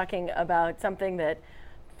going to be talking about something that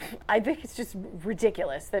I think it's just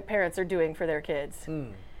ridiculous that parents are doing for their kids.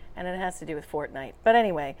 And it has to do with Fortnite. But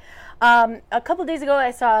anyway, a couple days ago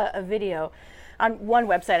I saw a video on one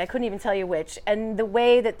website, I couldn't even tell you which, and the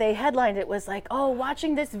way that they headlined it was like, oh,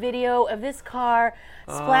 watching this video of this car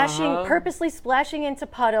purposely splashing into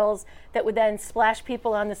puddles that would then splash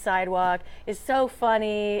people on the sidewalk is so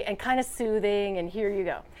funny and kind of soothing, and here you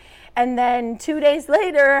go. And then 2 days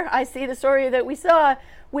later, I see the story that we saw,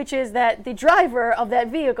 which is that the driver of that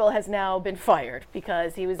vehicle has now been fired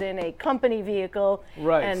because he was in a company vehicle,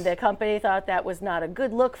 right. And the company thought that was not a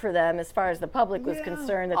good look for them as far as the public was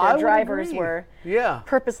concerned, that their drivers were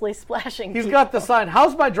purposely splashing He's people. got the sign,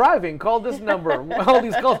 how's my driving? Call this number. All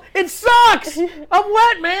these calls. It sucks! I'm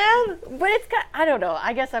wet, man! But it's got, I don't know,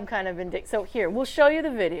 I guess I'm kind of indignant. So here, we'll show you the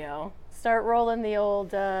video. Start rolling the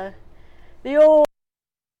old.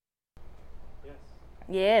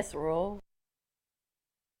 Yes, roll.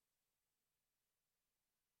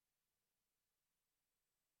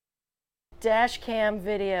 Dash cam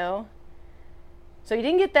video. So you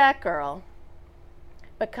didn't get that girl.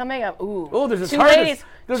 But coming up, Oh, there's a two TARDIS. ladies,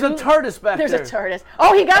 There's a TARDIS back there's there. a TARDIS.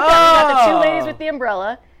 Oh, he got that. He got the two ladies with the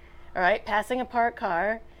umbrella. All right, passing a parked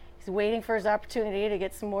car. He's waiting for his opportunity to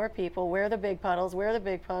get some more people. Where are the big puddles? Where are the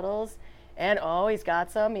big puddles? And he's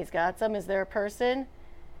got some. He's got some. Is there a person?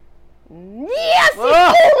 Yes, he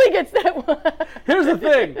totally gets that one. Here's the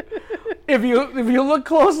thing. If you look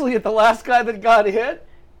closely at the last guy that got hit,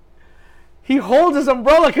 he holds his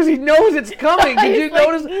umbrella because he knows it's coming. Did you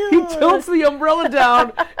notice? He tilts the umbrella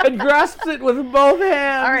down and grasps it with both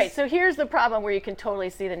hands. All right, so here's the problem where you can totally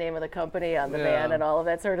see the name of the company on the van and all of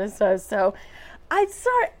that sort of stuff. So I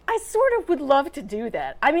sort of would love to do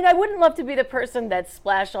that. I mean, I wouldn't love to be the person that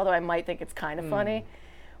splashed, although I might think it's kind of funny.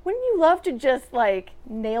 Wouldn't you love to just, like,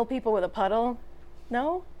 nail people with a puddle?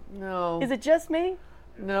 No? No. Is it just me?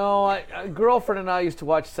 No, a girlfriend and I used to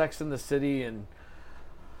watch Sex and the City, and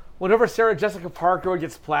whenever Sarah Jessica Parker would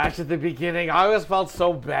get splashed at the beginning, I always felt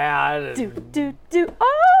so bad.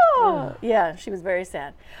 Oh! Yeah, she was very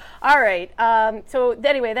sad. All right, so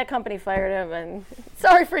anyway, that company fired him, and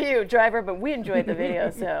sorry for you, driver, but we enjoyed the video,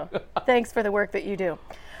 so thanks for the work that you do.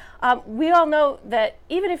 We all know that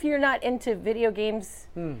even if you're not into video games,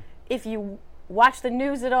 if you watch the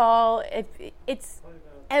news at all, it's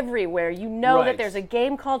everywhere. You know that there's a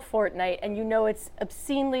game called Fortnite, and you know it's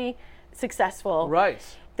obscenely successful. Right.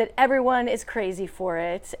 That everyone is crazy for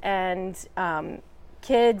it, and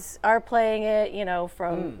kids are playing it,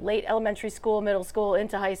 from late elementary school, middle school,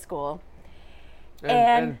 into high school.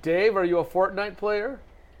 And Dave, are you a Fortnite player?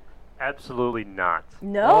 Absolutely not.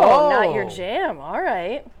 No, not your jam. All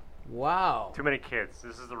right. Wow. Too many kids.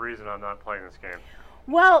 This is the reason I'm not playing this game.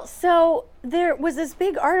 Well, so there was this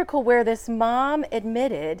big article where this mom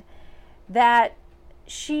admitted that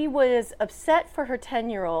she was upset for her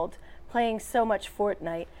 10-year-old playing so much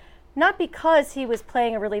Fortnite, not because he was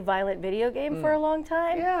playing a really violent video game for a long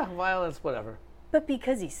time. Yeah, violence, whatever. But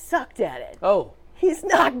because he sucked at it. Oh. He's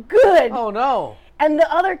not good. Oh, no. And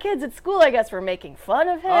the other kids at school, I guess, were making fun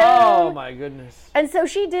of him. Oh, my goodness. And so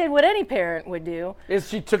she did what any parent would do.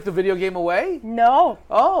 She took the video game away? No.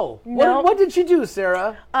 Oh. No. What did she do,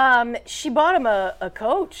 Sarah? She bought him a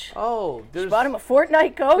coach. Oh. She bought him a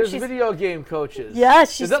Fortnite coach. There's video game coaches. Yeah.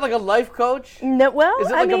 Is that like a life coach? No, well,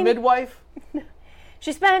 Is it like a midwife?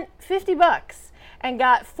 She spent $50 and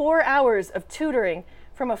got 4 hours of tutoring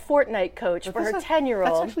from a Fortnite coach for her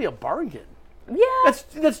 10-year-old. That's actually a bargain. Yeah.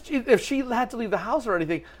 That's if she had to leave the house or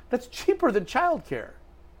anything, that's cheaper than childcare.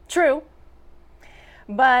 True.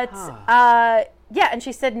 But and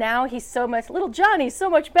she said now little Johnny's so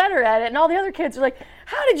much better at it, and all the other kids are like,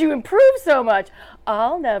 how did you improve so much?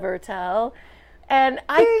 I'll never tell. And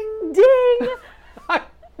ding.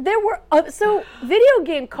 There were so video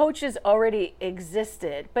game coaches already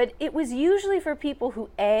existed, but it was usually for people who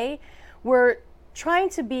were trying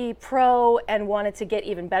to be pro and wanted to get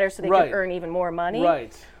even better so they Right. could earn even more money.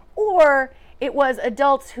 Right. Or it was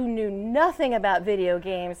adults who knew nothing about video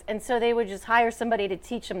games, and so they would just hire somebody to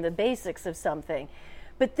teach them the basics of something.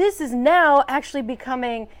 But this is now actually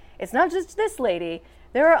becoming, it's not just this lady,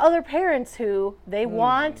 there are other parents who they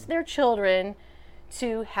want their children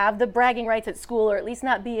to have the bragging rights at school, or at least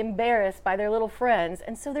not be embarrassed by their little friends,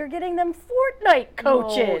 and so they're getting them Fortnite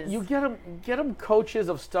coaches. No, you get them coaches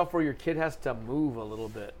of stuff where your kid has to move a little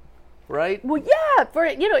bit, right? Well, yeah, for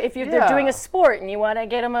if they're Yeah. doing a sport and you want to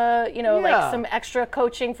get them a Yeah. like some extra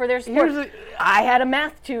coaching for their sport. I had a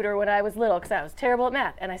math tutor when I was little because I was terrible at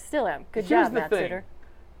math, and I still am. Good Here's job, the math thing. tutor.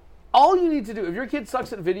 All you need to do, if your kid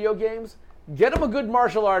sucks at video games, get them a good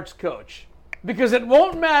martial arts coach. Because it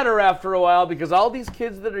won't matter after a while, because all these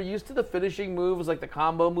kids that are used to the finishing moves, like the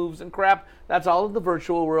combo moves and crap, that's all in the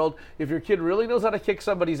virtual world. If your kid really knows how to kick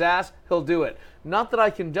somebody's ass, he'll do it. Not that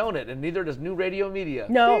I condone it, and neither does New Radio Media.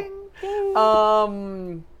 No.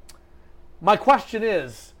 My question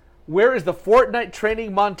is, where is the Fortnite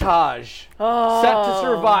training montage set to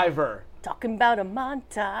Survivor? Talking about a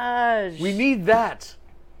montage. We need that.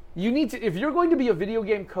 You need to, if you're going to be a video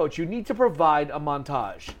game coach, you need to provide a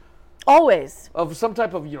montage. Always. Of some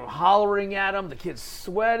type of, hollering at them, the kid's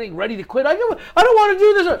sweating, ready to quit. I don't want to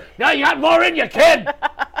do this. Now you got more in you, kid.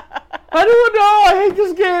 I don't know. I hate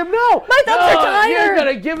this game. No. My thumbs are tired. You're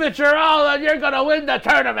going to give it your all and you're going to win the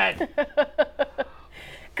tournament.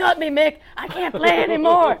 Cut me, Mick. I can't play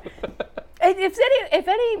anymore. If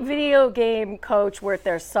any video game coach worth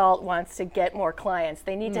their salt wants to get more clients,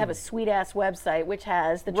 they need to have a sweet-ass website which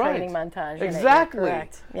has the training montage in it. Exactly. You're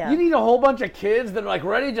correct. Yeah. You need a whole bunch of kids that are like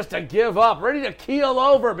ready just to give up, ready to keel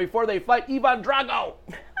over before they fight Ivan Drago.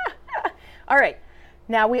 All right.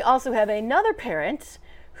 Now we also have another parent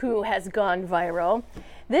who has gone viral.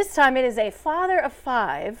 This time it is a father of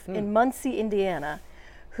 5 in Muncie, Indiana,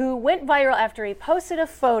 who went viral after he posted a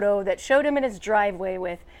photo that showed him in his driveway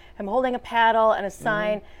with him holding a paddle and a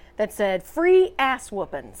sign that said, "Free ass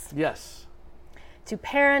whoopins." Yes. To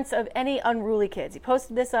parents of any unruly kids. He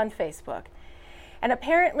posted this on Facebook. And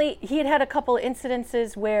apparently he had had a couple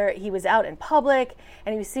incidences where he was out in public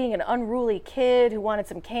and he was seeing an unruly kid who wanted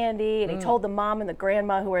some candy, and he told the mom and the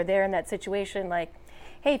grandma who were there in that situation, like,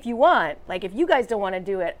 hey, if you want, like, if you guys don't want to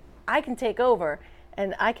do it, I can take over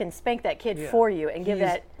and I can spank that kid for you and give He's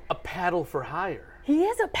that. a paddle for hire. He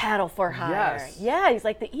is a paddle for hire. Yes. Yeah, he's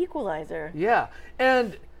like the equalizer. Yeah.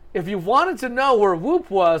 And if you wanted to know where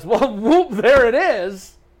Whoop was, well, Whoop, there it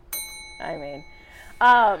is. I mean,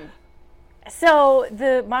 so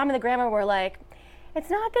the mom and the grandma were like, it's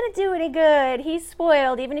not going to do any good. He's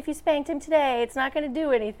spoiled. Even if you spanked him today, it's not going to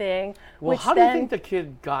do anything. Well, how do you think the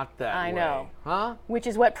kid got that I way? know. Huh? Which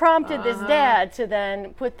is what prompted this dad to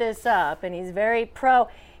then put this up. And he's very pro.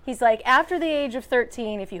 He's like, after the age of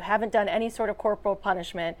 13, if you haven't done any sort of corporal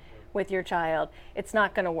punishment with your child, it's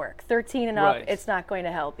not going to work. 13 and up, Right. it's not going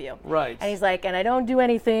to help you. Right. And he's like, and I don't do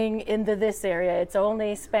anything in this area. It's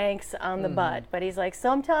only spanks on the butt. But he's like,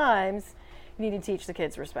 sometimes you need to teach the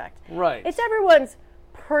kids respect. Right. It's everyone's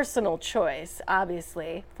personal choice,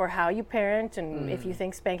 obviously, for how you parent and if you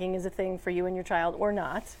think spanking is a thing for you and your child or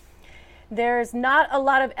not. There's not a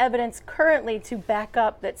lot of evidence currently to back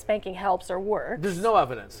up that spanking helps or works. There's no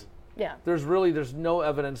evidence. Yeah. There's no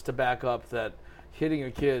evidence to back up that hitting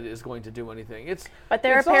a kid is going to do anything. But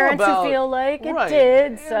there are it's all parents about- who feel like it Right. did,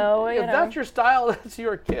 And so, if you know. that's your style, that's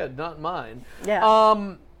your kid, not mine. Yeah.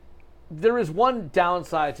 There is one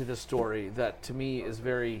downside to this story that to me is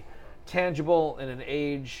very tangible in an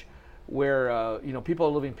age where people are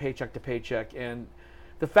living paycheck to paycheck, and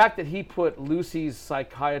the fact that he put Lucy's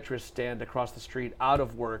psychiatrist stand across the street out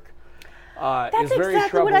of work That's is very exactly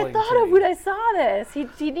troubling. what I thought to of me. when I saw this.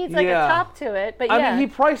 He needs like Yeah. a top to it, but I yeah. mean, he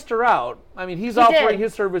priced her out. I mean, he's He offering did.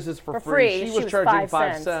 his services for free. She was charging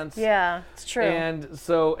 5 cents. Yeah, it's true. And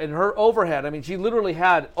her overhead, I mean, she literally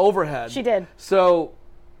had overhead. She did. So,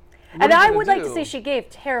 what And are you I gonna would like to do? say she gave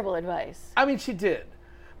terrible advice. I mean, she did.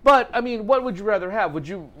 But I mean, what would you rather have? Would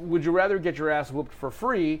you rather get your ass whooped for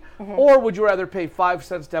free, Mhm. or would you rather pay 5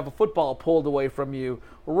 cents to have a football pulled away from you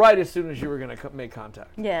right as soon as you were going to make contact?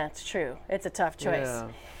 Yeah, it's true. It's a tough choice. Yeah.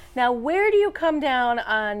 Now, where do you come down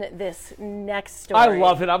on this next story? I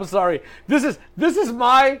love it. I'm sorry. This is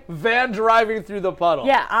my van driving through the puddle.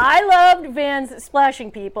 Yeah, I loved vans splashing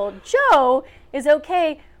people. Joe is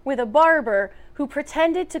okay with a barber who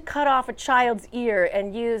pretended to cut off a child's ear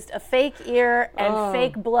and used a fake ear and Oh.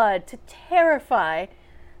 fake blood to terrify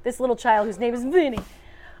this little child whose name is Vinny.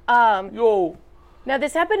 Yo. Now,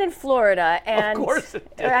 this happened in Florida, and course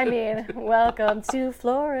it did. I mean, welcome to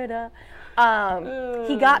Florida.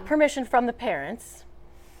 He got permission from the parents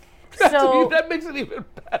So that makes it even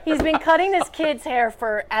better. He's been cutting this kid's hair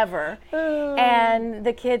forever, and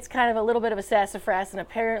the kid's kind of a little bit of a sassafras, and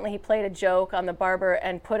apparently he played a joke on the barber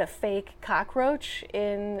and put a fake cockroach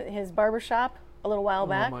in his barber shop a little while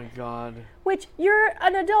back. Oh my God. Which, you're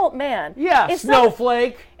an adult man. Yeah,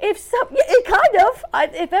 Snowflake. If ever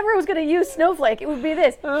I was going to use Snowflake, it would be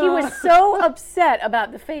this. He was so upset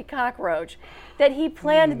about the fake cockroach that he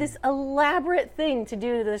planned this elaborate thing to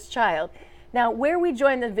do to this child. Now, where we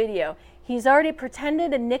joined the video, he's already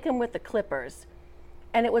pretended to nick him with the clippers.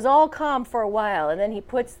 And it was all calm for a while, and then he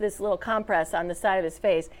puts this little compress on the side of his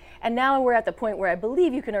face. And now we're at the point where I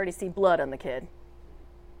believe you can already see blood on the kid.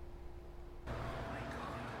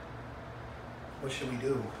 What should we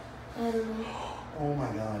do? I don't know. Oh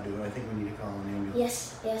my God, dude, I think we need to call an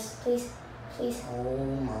ambulance. Yes, please. Oh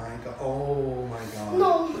my God. Oh my God.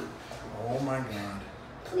 No. Oh my God.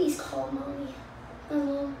 Please call Mommy. My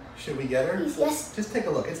mom. Should we get her? Please, yes. Just take a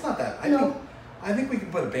look. It's not that. I think we can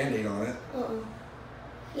put a Band-Aid on it.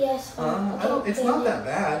 Yes, fine. It's not that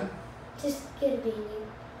bad. Just get a Band-Aid.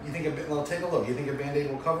 You think well, take a look. You think a Band-Aid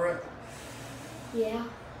will cover it? Yeah.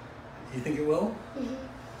 You think it will? Mm-hmm.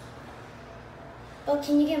 But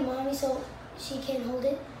can you get Mommy so she can hold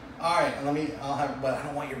it? All right, but I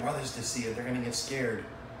don't want your brothers to see it. They're gonna get scared.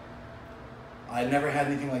 I've never had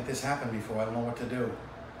anything like this happen before. I don't know what to do.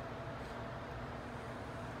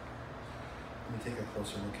 Let me take a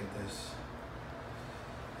closer look at this.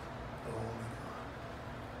 Oh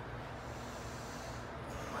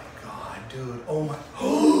my God, dude. Oh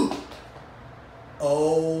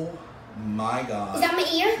my God. Is that my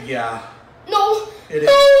ear? Yeah. No. It is.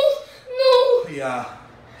 No. Yeah.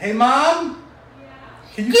 Hey, Mom?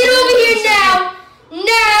 Can you get over here now!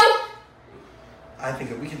 Now! I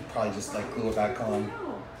think we can probably just glue it back on.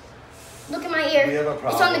 Look at my ear. We have a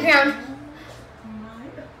problem. It's on the ground.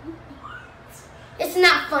 It's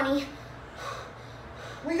not funny.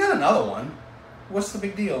 We got another one. What's the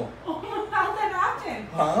big deal? How'd that happen?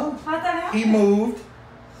 Huh? How'd that happen? He moved.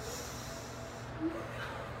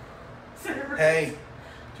 Hey, do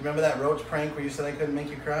you remember that roach prank where you said I couldn't make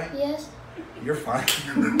you cry? Yes. You're fine.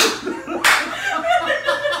 We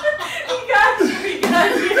got you.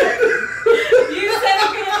 You said he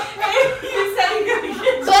couldn't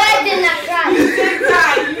get. But I did not cry. You did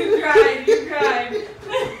cry. You cried.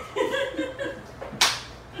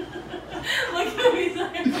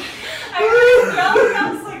 Look at me. I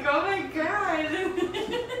was like, oh my God.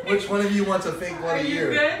 Which one of you wants a fake bloody ear?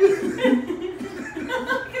 Are you good?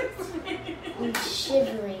 I'm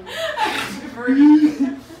shivering.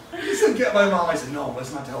 You said get my mom. I said no,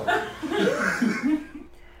 let's not tell her.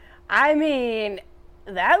 I mean,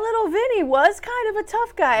 that little Vinny was kind of a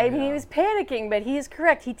tough guy. I mean, he was panicking, but he is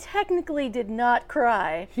correct. He technically did not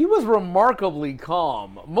cry. He was remarkably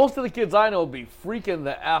calm. Most of the kids I know be freaking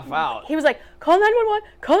the F out. He was like, call 911,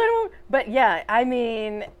 call 911. But yeah, I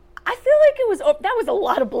mean, I feel like that was a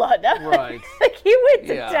lot of blood. Right. Like he went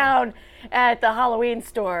to town at the Halloween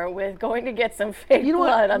store with going to get some fake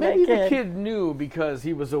blood on that kid. Maybe the kid knew because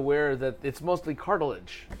he was aware that it's mostly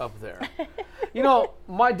cartilage up there.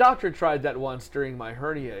 My doctor tried that once during my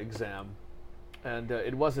hernia exam, and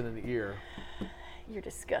it wasn't an ear. You're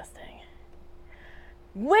disgusting.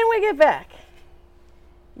 When we get back,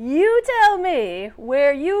 you tell me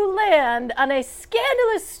where you land on a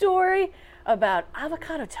scandalous story about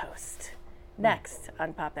avocado toast. Next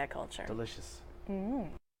on Pop That Culture. Delicious.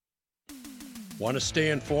 Want to stay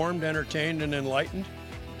informed, entertained, and enlightened?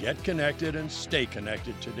 Get connected and stay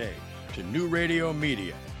connected today to New Radio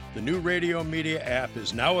Media. The New Radio Media app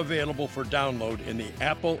is now available for download in the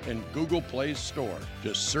Apple and Google Play Store.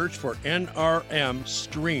 Just search for NRM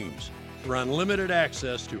Streams for unlimited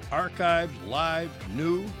access to archived, live,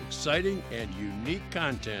 new, exciting, and unique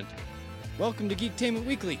content. Welcome to Geektainment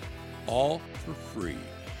Weekly. All for free.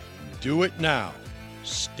 Do it now.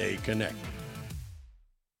 Stay connected.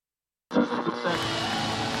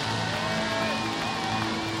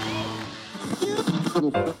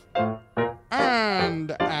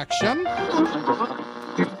 And action.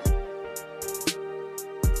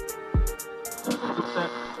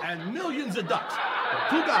 And millions of ducks. The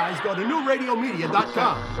two guys go to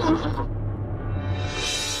newradiomedia.com.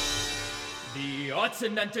 The Arts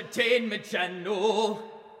and Entertainment Channel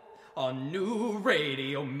on New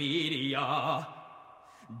Radio Media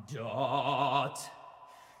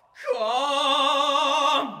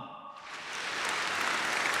 .com.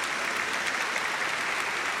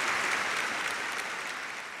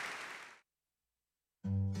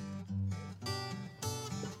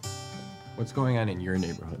 What's going on in your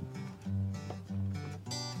neighborhood?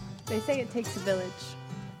 They say it takes a village.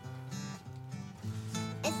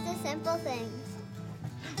 It's the simple things.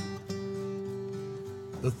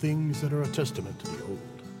 The things that are a testament to the old.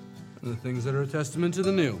 And the things that are a testament to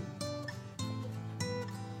the new.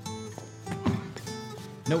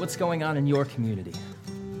 Know what's going on in your community.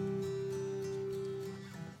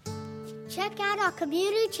 Check out our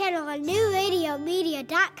community channel on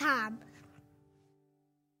newradiomedia.com.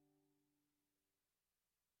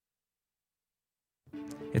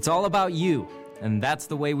 It's all about you, and that's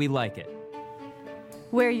the way we like it.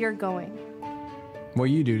 Where you're going.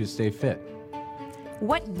 What you do to stay fit.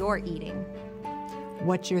 What you're eating.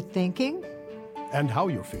 What you're thinking. And how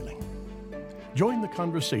you're feeling. Join the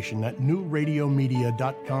conversation at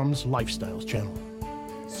newradiomedia.com's Lifestyles channel.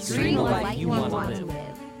 Stream the life you want to live.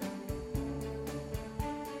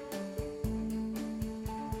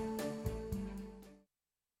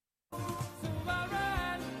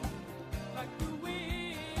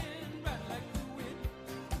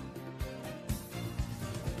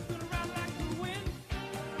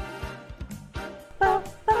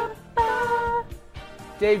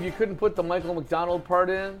 Dave, you couldn't put the Michael McDonald part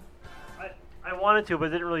in? I wanted to, but it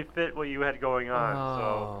didn't really fit what you had going on.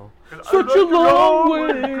 Oh. So Such a long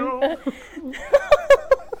way.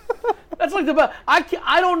 That's like the best.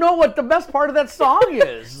 I don't know what the best part of that song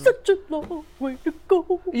is. Such a long way to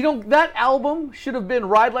go. You know, that album should have been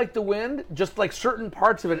Ride Like the Wind, just like certain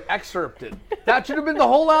parts of it excerpted. That should have been the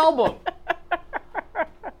whole album.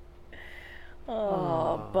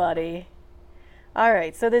 Oh, buddy. All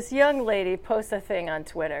right, so this young lady posts a thing on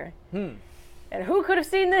Twitter. And who could have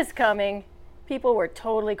seen this coming? People were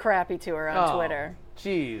totally crappy to her on Twitter.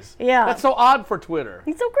 Jeez. Yeah. That's so odd for Twitter.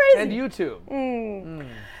 It's so crazy. And YouTube.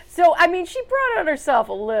 So, I mean, she brought it on herself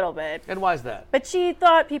a little bit. And why is that? But she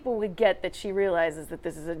thought people would get that she realizes that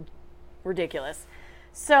this is ridiculous.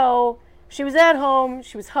 So, she was at home,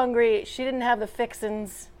 she was hungry, she didn't have the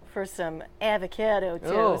fixins for some avocado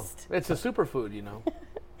toast. Oh, it's a superfood, you know.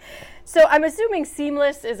 So, I'm assuming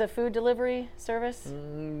Seamless is a food delivery service?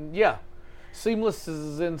 Yeah. Seamless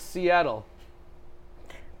is in Seattle.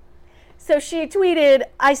 So she tweeted,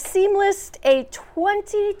 I seamlessed a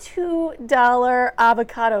 $22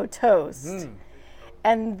 avocado toast.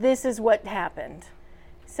 And this is what happened.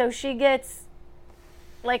 So she gets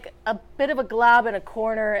like a bit of a glob in a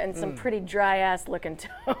corner and some pretty dry ass looking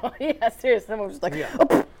toast. Yeah, seriously, someone was like,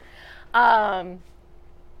 I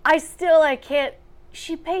can't.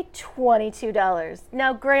 She paid $22.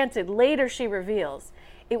 Now, granted, later she reveals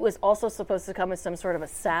it was also supposed to come with some sort of a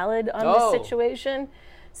salad on this situation.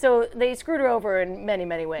 So they screwed her over in many,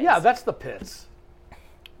 many ways. Yeah, that's the pits.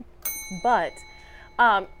 But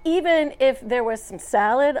even if there was some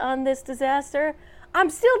salad on this disaster, I'm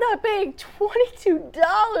still not paying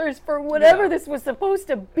 $22 for whatever this was supposed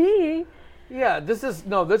to be. Yeah, this is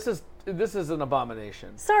an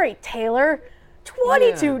abomination. Sorry, Taylor.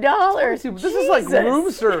 $22. This is like room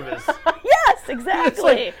service. Yes, exactly. It's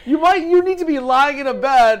like you need to be lying in a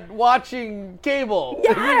bed watching cable.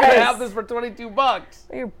 Yes. You're gonna have this for $22.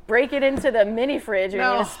 You break it into the mini fridge, and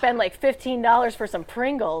you're gonna spend like $15 for some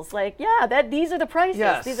Pringles. Like, these are the prices.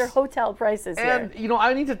 Yes. These are hotel prices And here.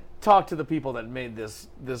 I need to talk to the people that made this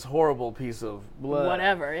horrible piece of blood.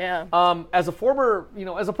 Whatever, yeah. As a former,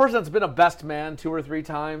 as a person that's been a best man 2 or 3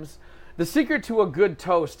 times, the secret to a good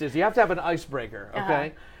toast is you have to have an icebreaker,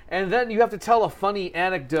 okay? And then you have to tell a funny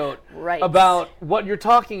anecdote about what you're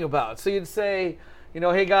talking about. So you'd say,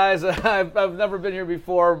 hey guys, I've never been here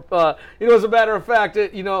before. As a matter of fact,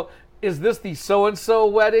 is this the so-and-so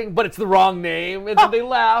wedding? But it's the wrong name. And then they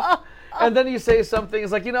laugh. And then you say something.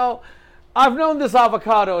 It's like, I've known this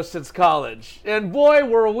avocado since college. And boy,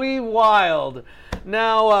 were we wild.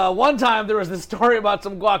 Now, one time there was this story about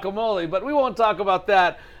some guacamole, but we won't talk about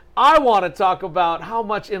that. I want to talk about how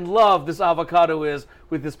much in love this avocado is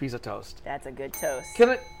with this piece of toast. That's a good toast.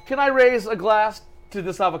 Can I raise a glass to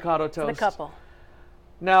this avocado toast? The couple.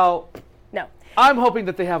 Now, no. I'm hoping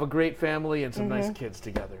that they have a great family and some nice kids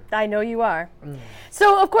together. I know you are.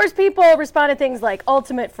 So, of course, people responded things like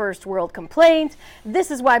ultimate first world complaint.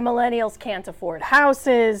 This is why millennials can't afford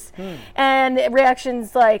houses. And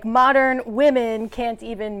reactions like modern women can't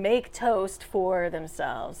even make toast for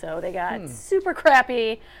themselves. So they got super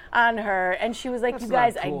crappy on her. And she was like, That's you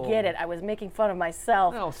guys, not cool. I get it. I was making fun of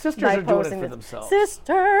myself. No, sisters by are doing it posting for this. themselves.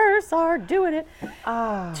 Sisters are doing it.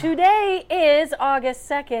 Today is August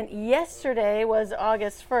 2nd. Yesterday was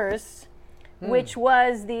August 1st, which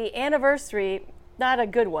was the anniversary, not a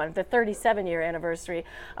good one, the 37-year anniversary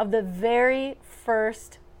of the very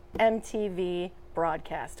first MTV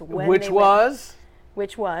broadcast. Which was?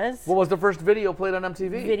 Which was? What was the first video played on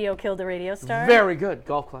MTV? Video Killed the Radio Star. Very good.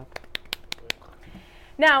 Golf clap.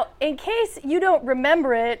 Now, in case you don't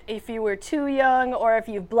remember it, if you were too young or if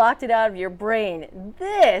you've blocked it out of your brain,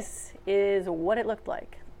 this is what it looked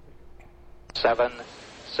like. 7,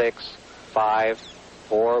 6, 5,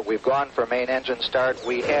 4. We've gone for main engine start.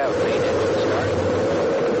 We have main engine start.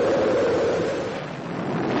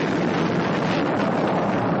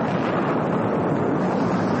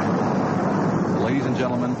 Ladies and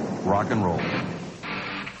gentlemen, rock and roll.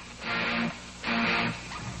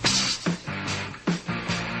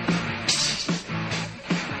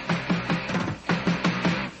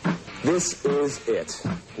 This is it.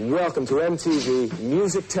 Welcome to MTV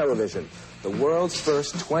Music Television, the world's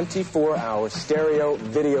first 24-hour stereo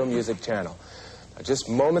video music channel. Now, just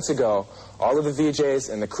moments ago, all of the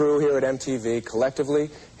VJs and the crew here at MTV collectively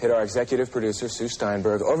hit our executive producer, Sue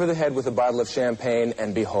Steinberg, over the head with a bottle of champagne,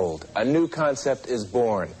 and behold, a new concept is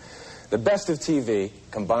born. The best of TV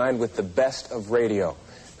combined with the best of radio.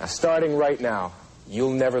 Now, starting right now,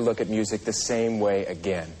 you'll never look at music the same way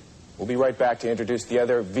again. We'll be right back to introduce the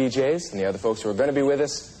other VJs and the other folks who are going to be with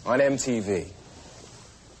us on MTV.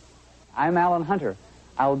 I'm Alan Hunter.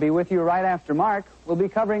 I will be with you right after Mark. We'll be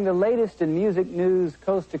covering the latest in music news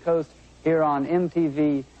coast to coast here on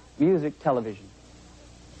MTV Music Television.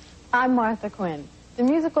 I'm Martha Quinn. The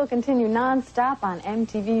music will continue non-stop on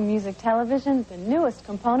MTV Music Television, the newest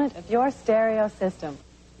component of your stereo system.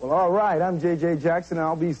 Well, all right, I'm J.J. Jackson, and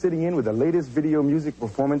I'll be sitting in with the latest video music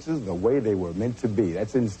performances the way they were meant to be.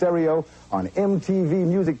 That's in stereo on MTV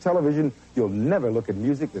Music Television. You'll never look at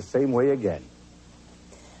music the same way again.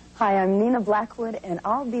 Hi, I'm Nina Blackwood, and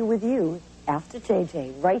I'll be with you after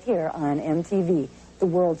J.J. right here on MTV, the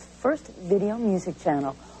world's first video music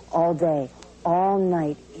channel, all day, all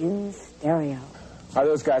night, in stereo. Are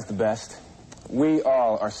those guys the best? We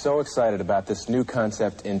all are so excited about this new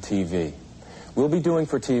concept in TV. We'll be doing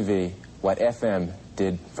for TV what FM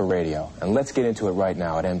did for radio. And let's get into it right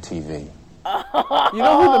now at MTV. You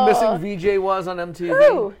know who the missing VJ was on MTV?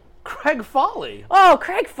 Who? Craig Foley. Oh,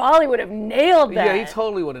 Craig Foley would have nailed that. Yeah, he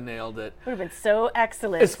totally would have nailed it. Would have been so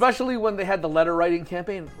excellent. Especially when they had the letter writing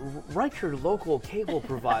campaign. Write your local cable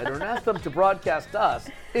provider and ask them to broadcast us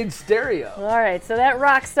in stereo. All right, so that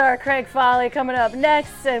rock star Craig Foley coming up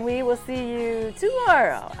next, and we will see you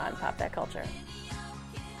tomorrow on Pop That Culture.